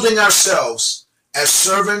yielding ourselves as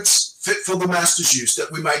servants fit for the master's use,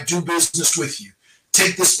 that we might do business with you.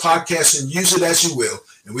 Take this podcast and use it as you will,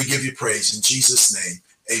 and we give you praise in Jesus' name.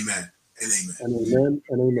 Amen and amen. And amen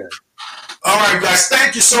and amen. All right, guys.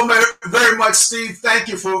 Thank you so very much, Steve. Thank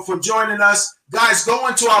you for joining us. Guys, go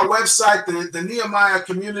into our website, the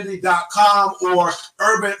NehemiahCommunity.com or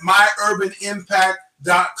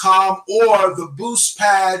myurbanimpact.com or the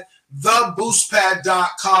BoostPad,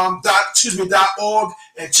 theboostpad.com.org,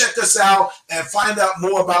 and check us out and find out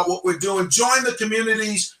more about what we're doing. Join the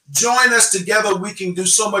communities. Join us together. We can do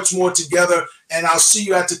so much more together. And I'll see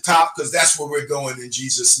you at the top, because that's where we're going in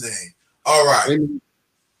Jesus' name. All right. Amen.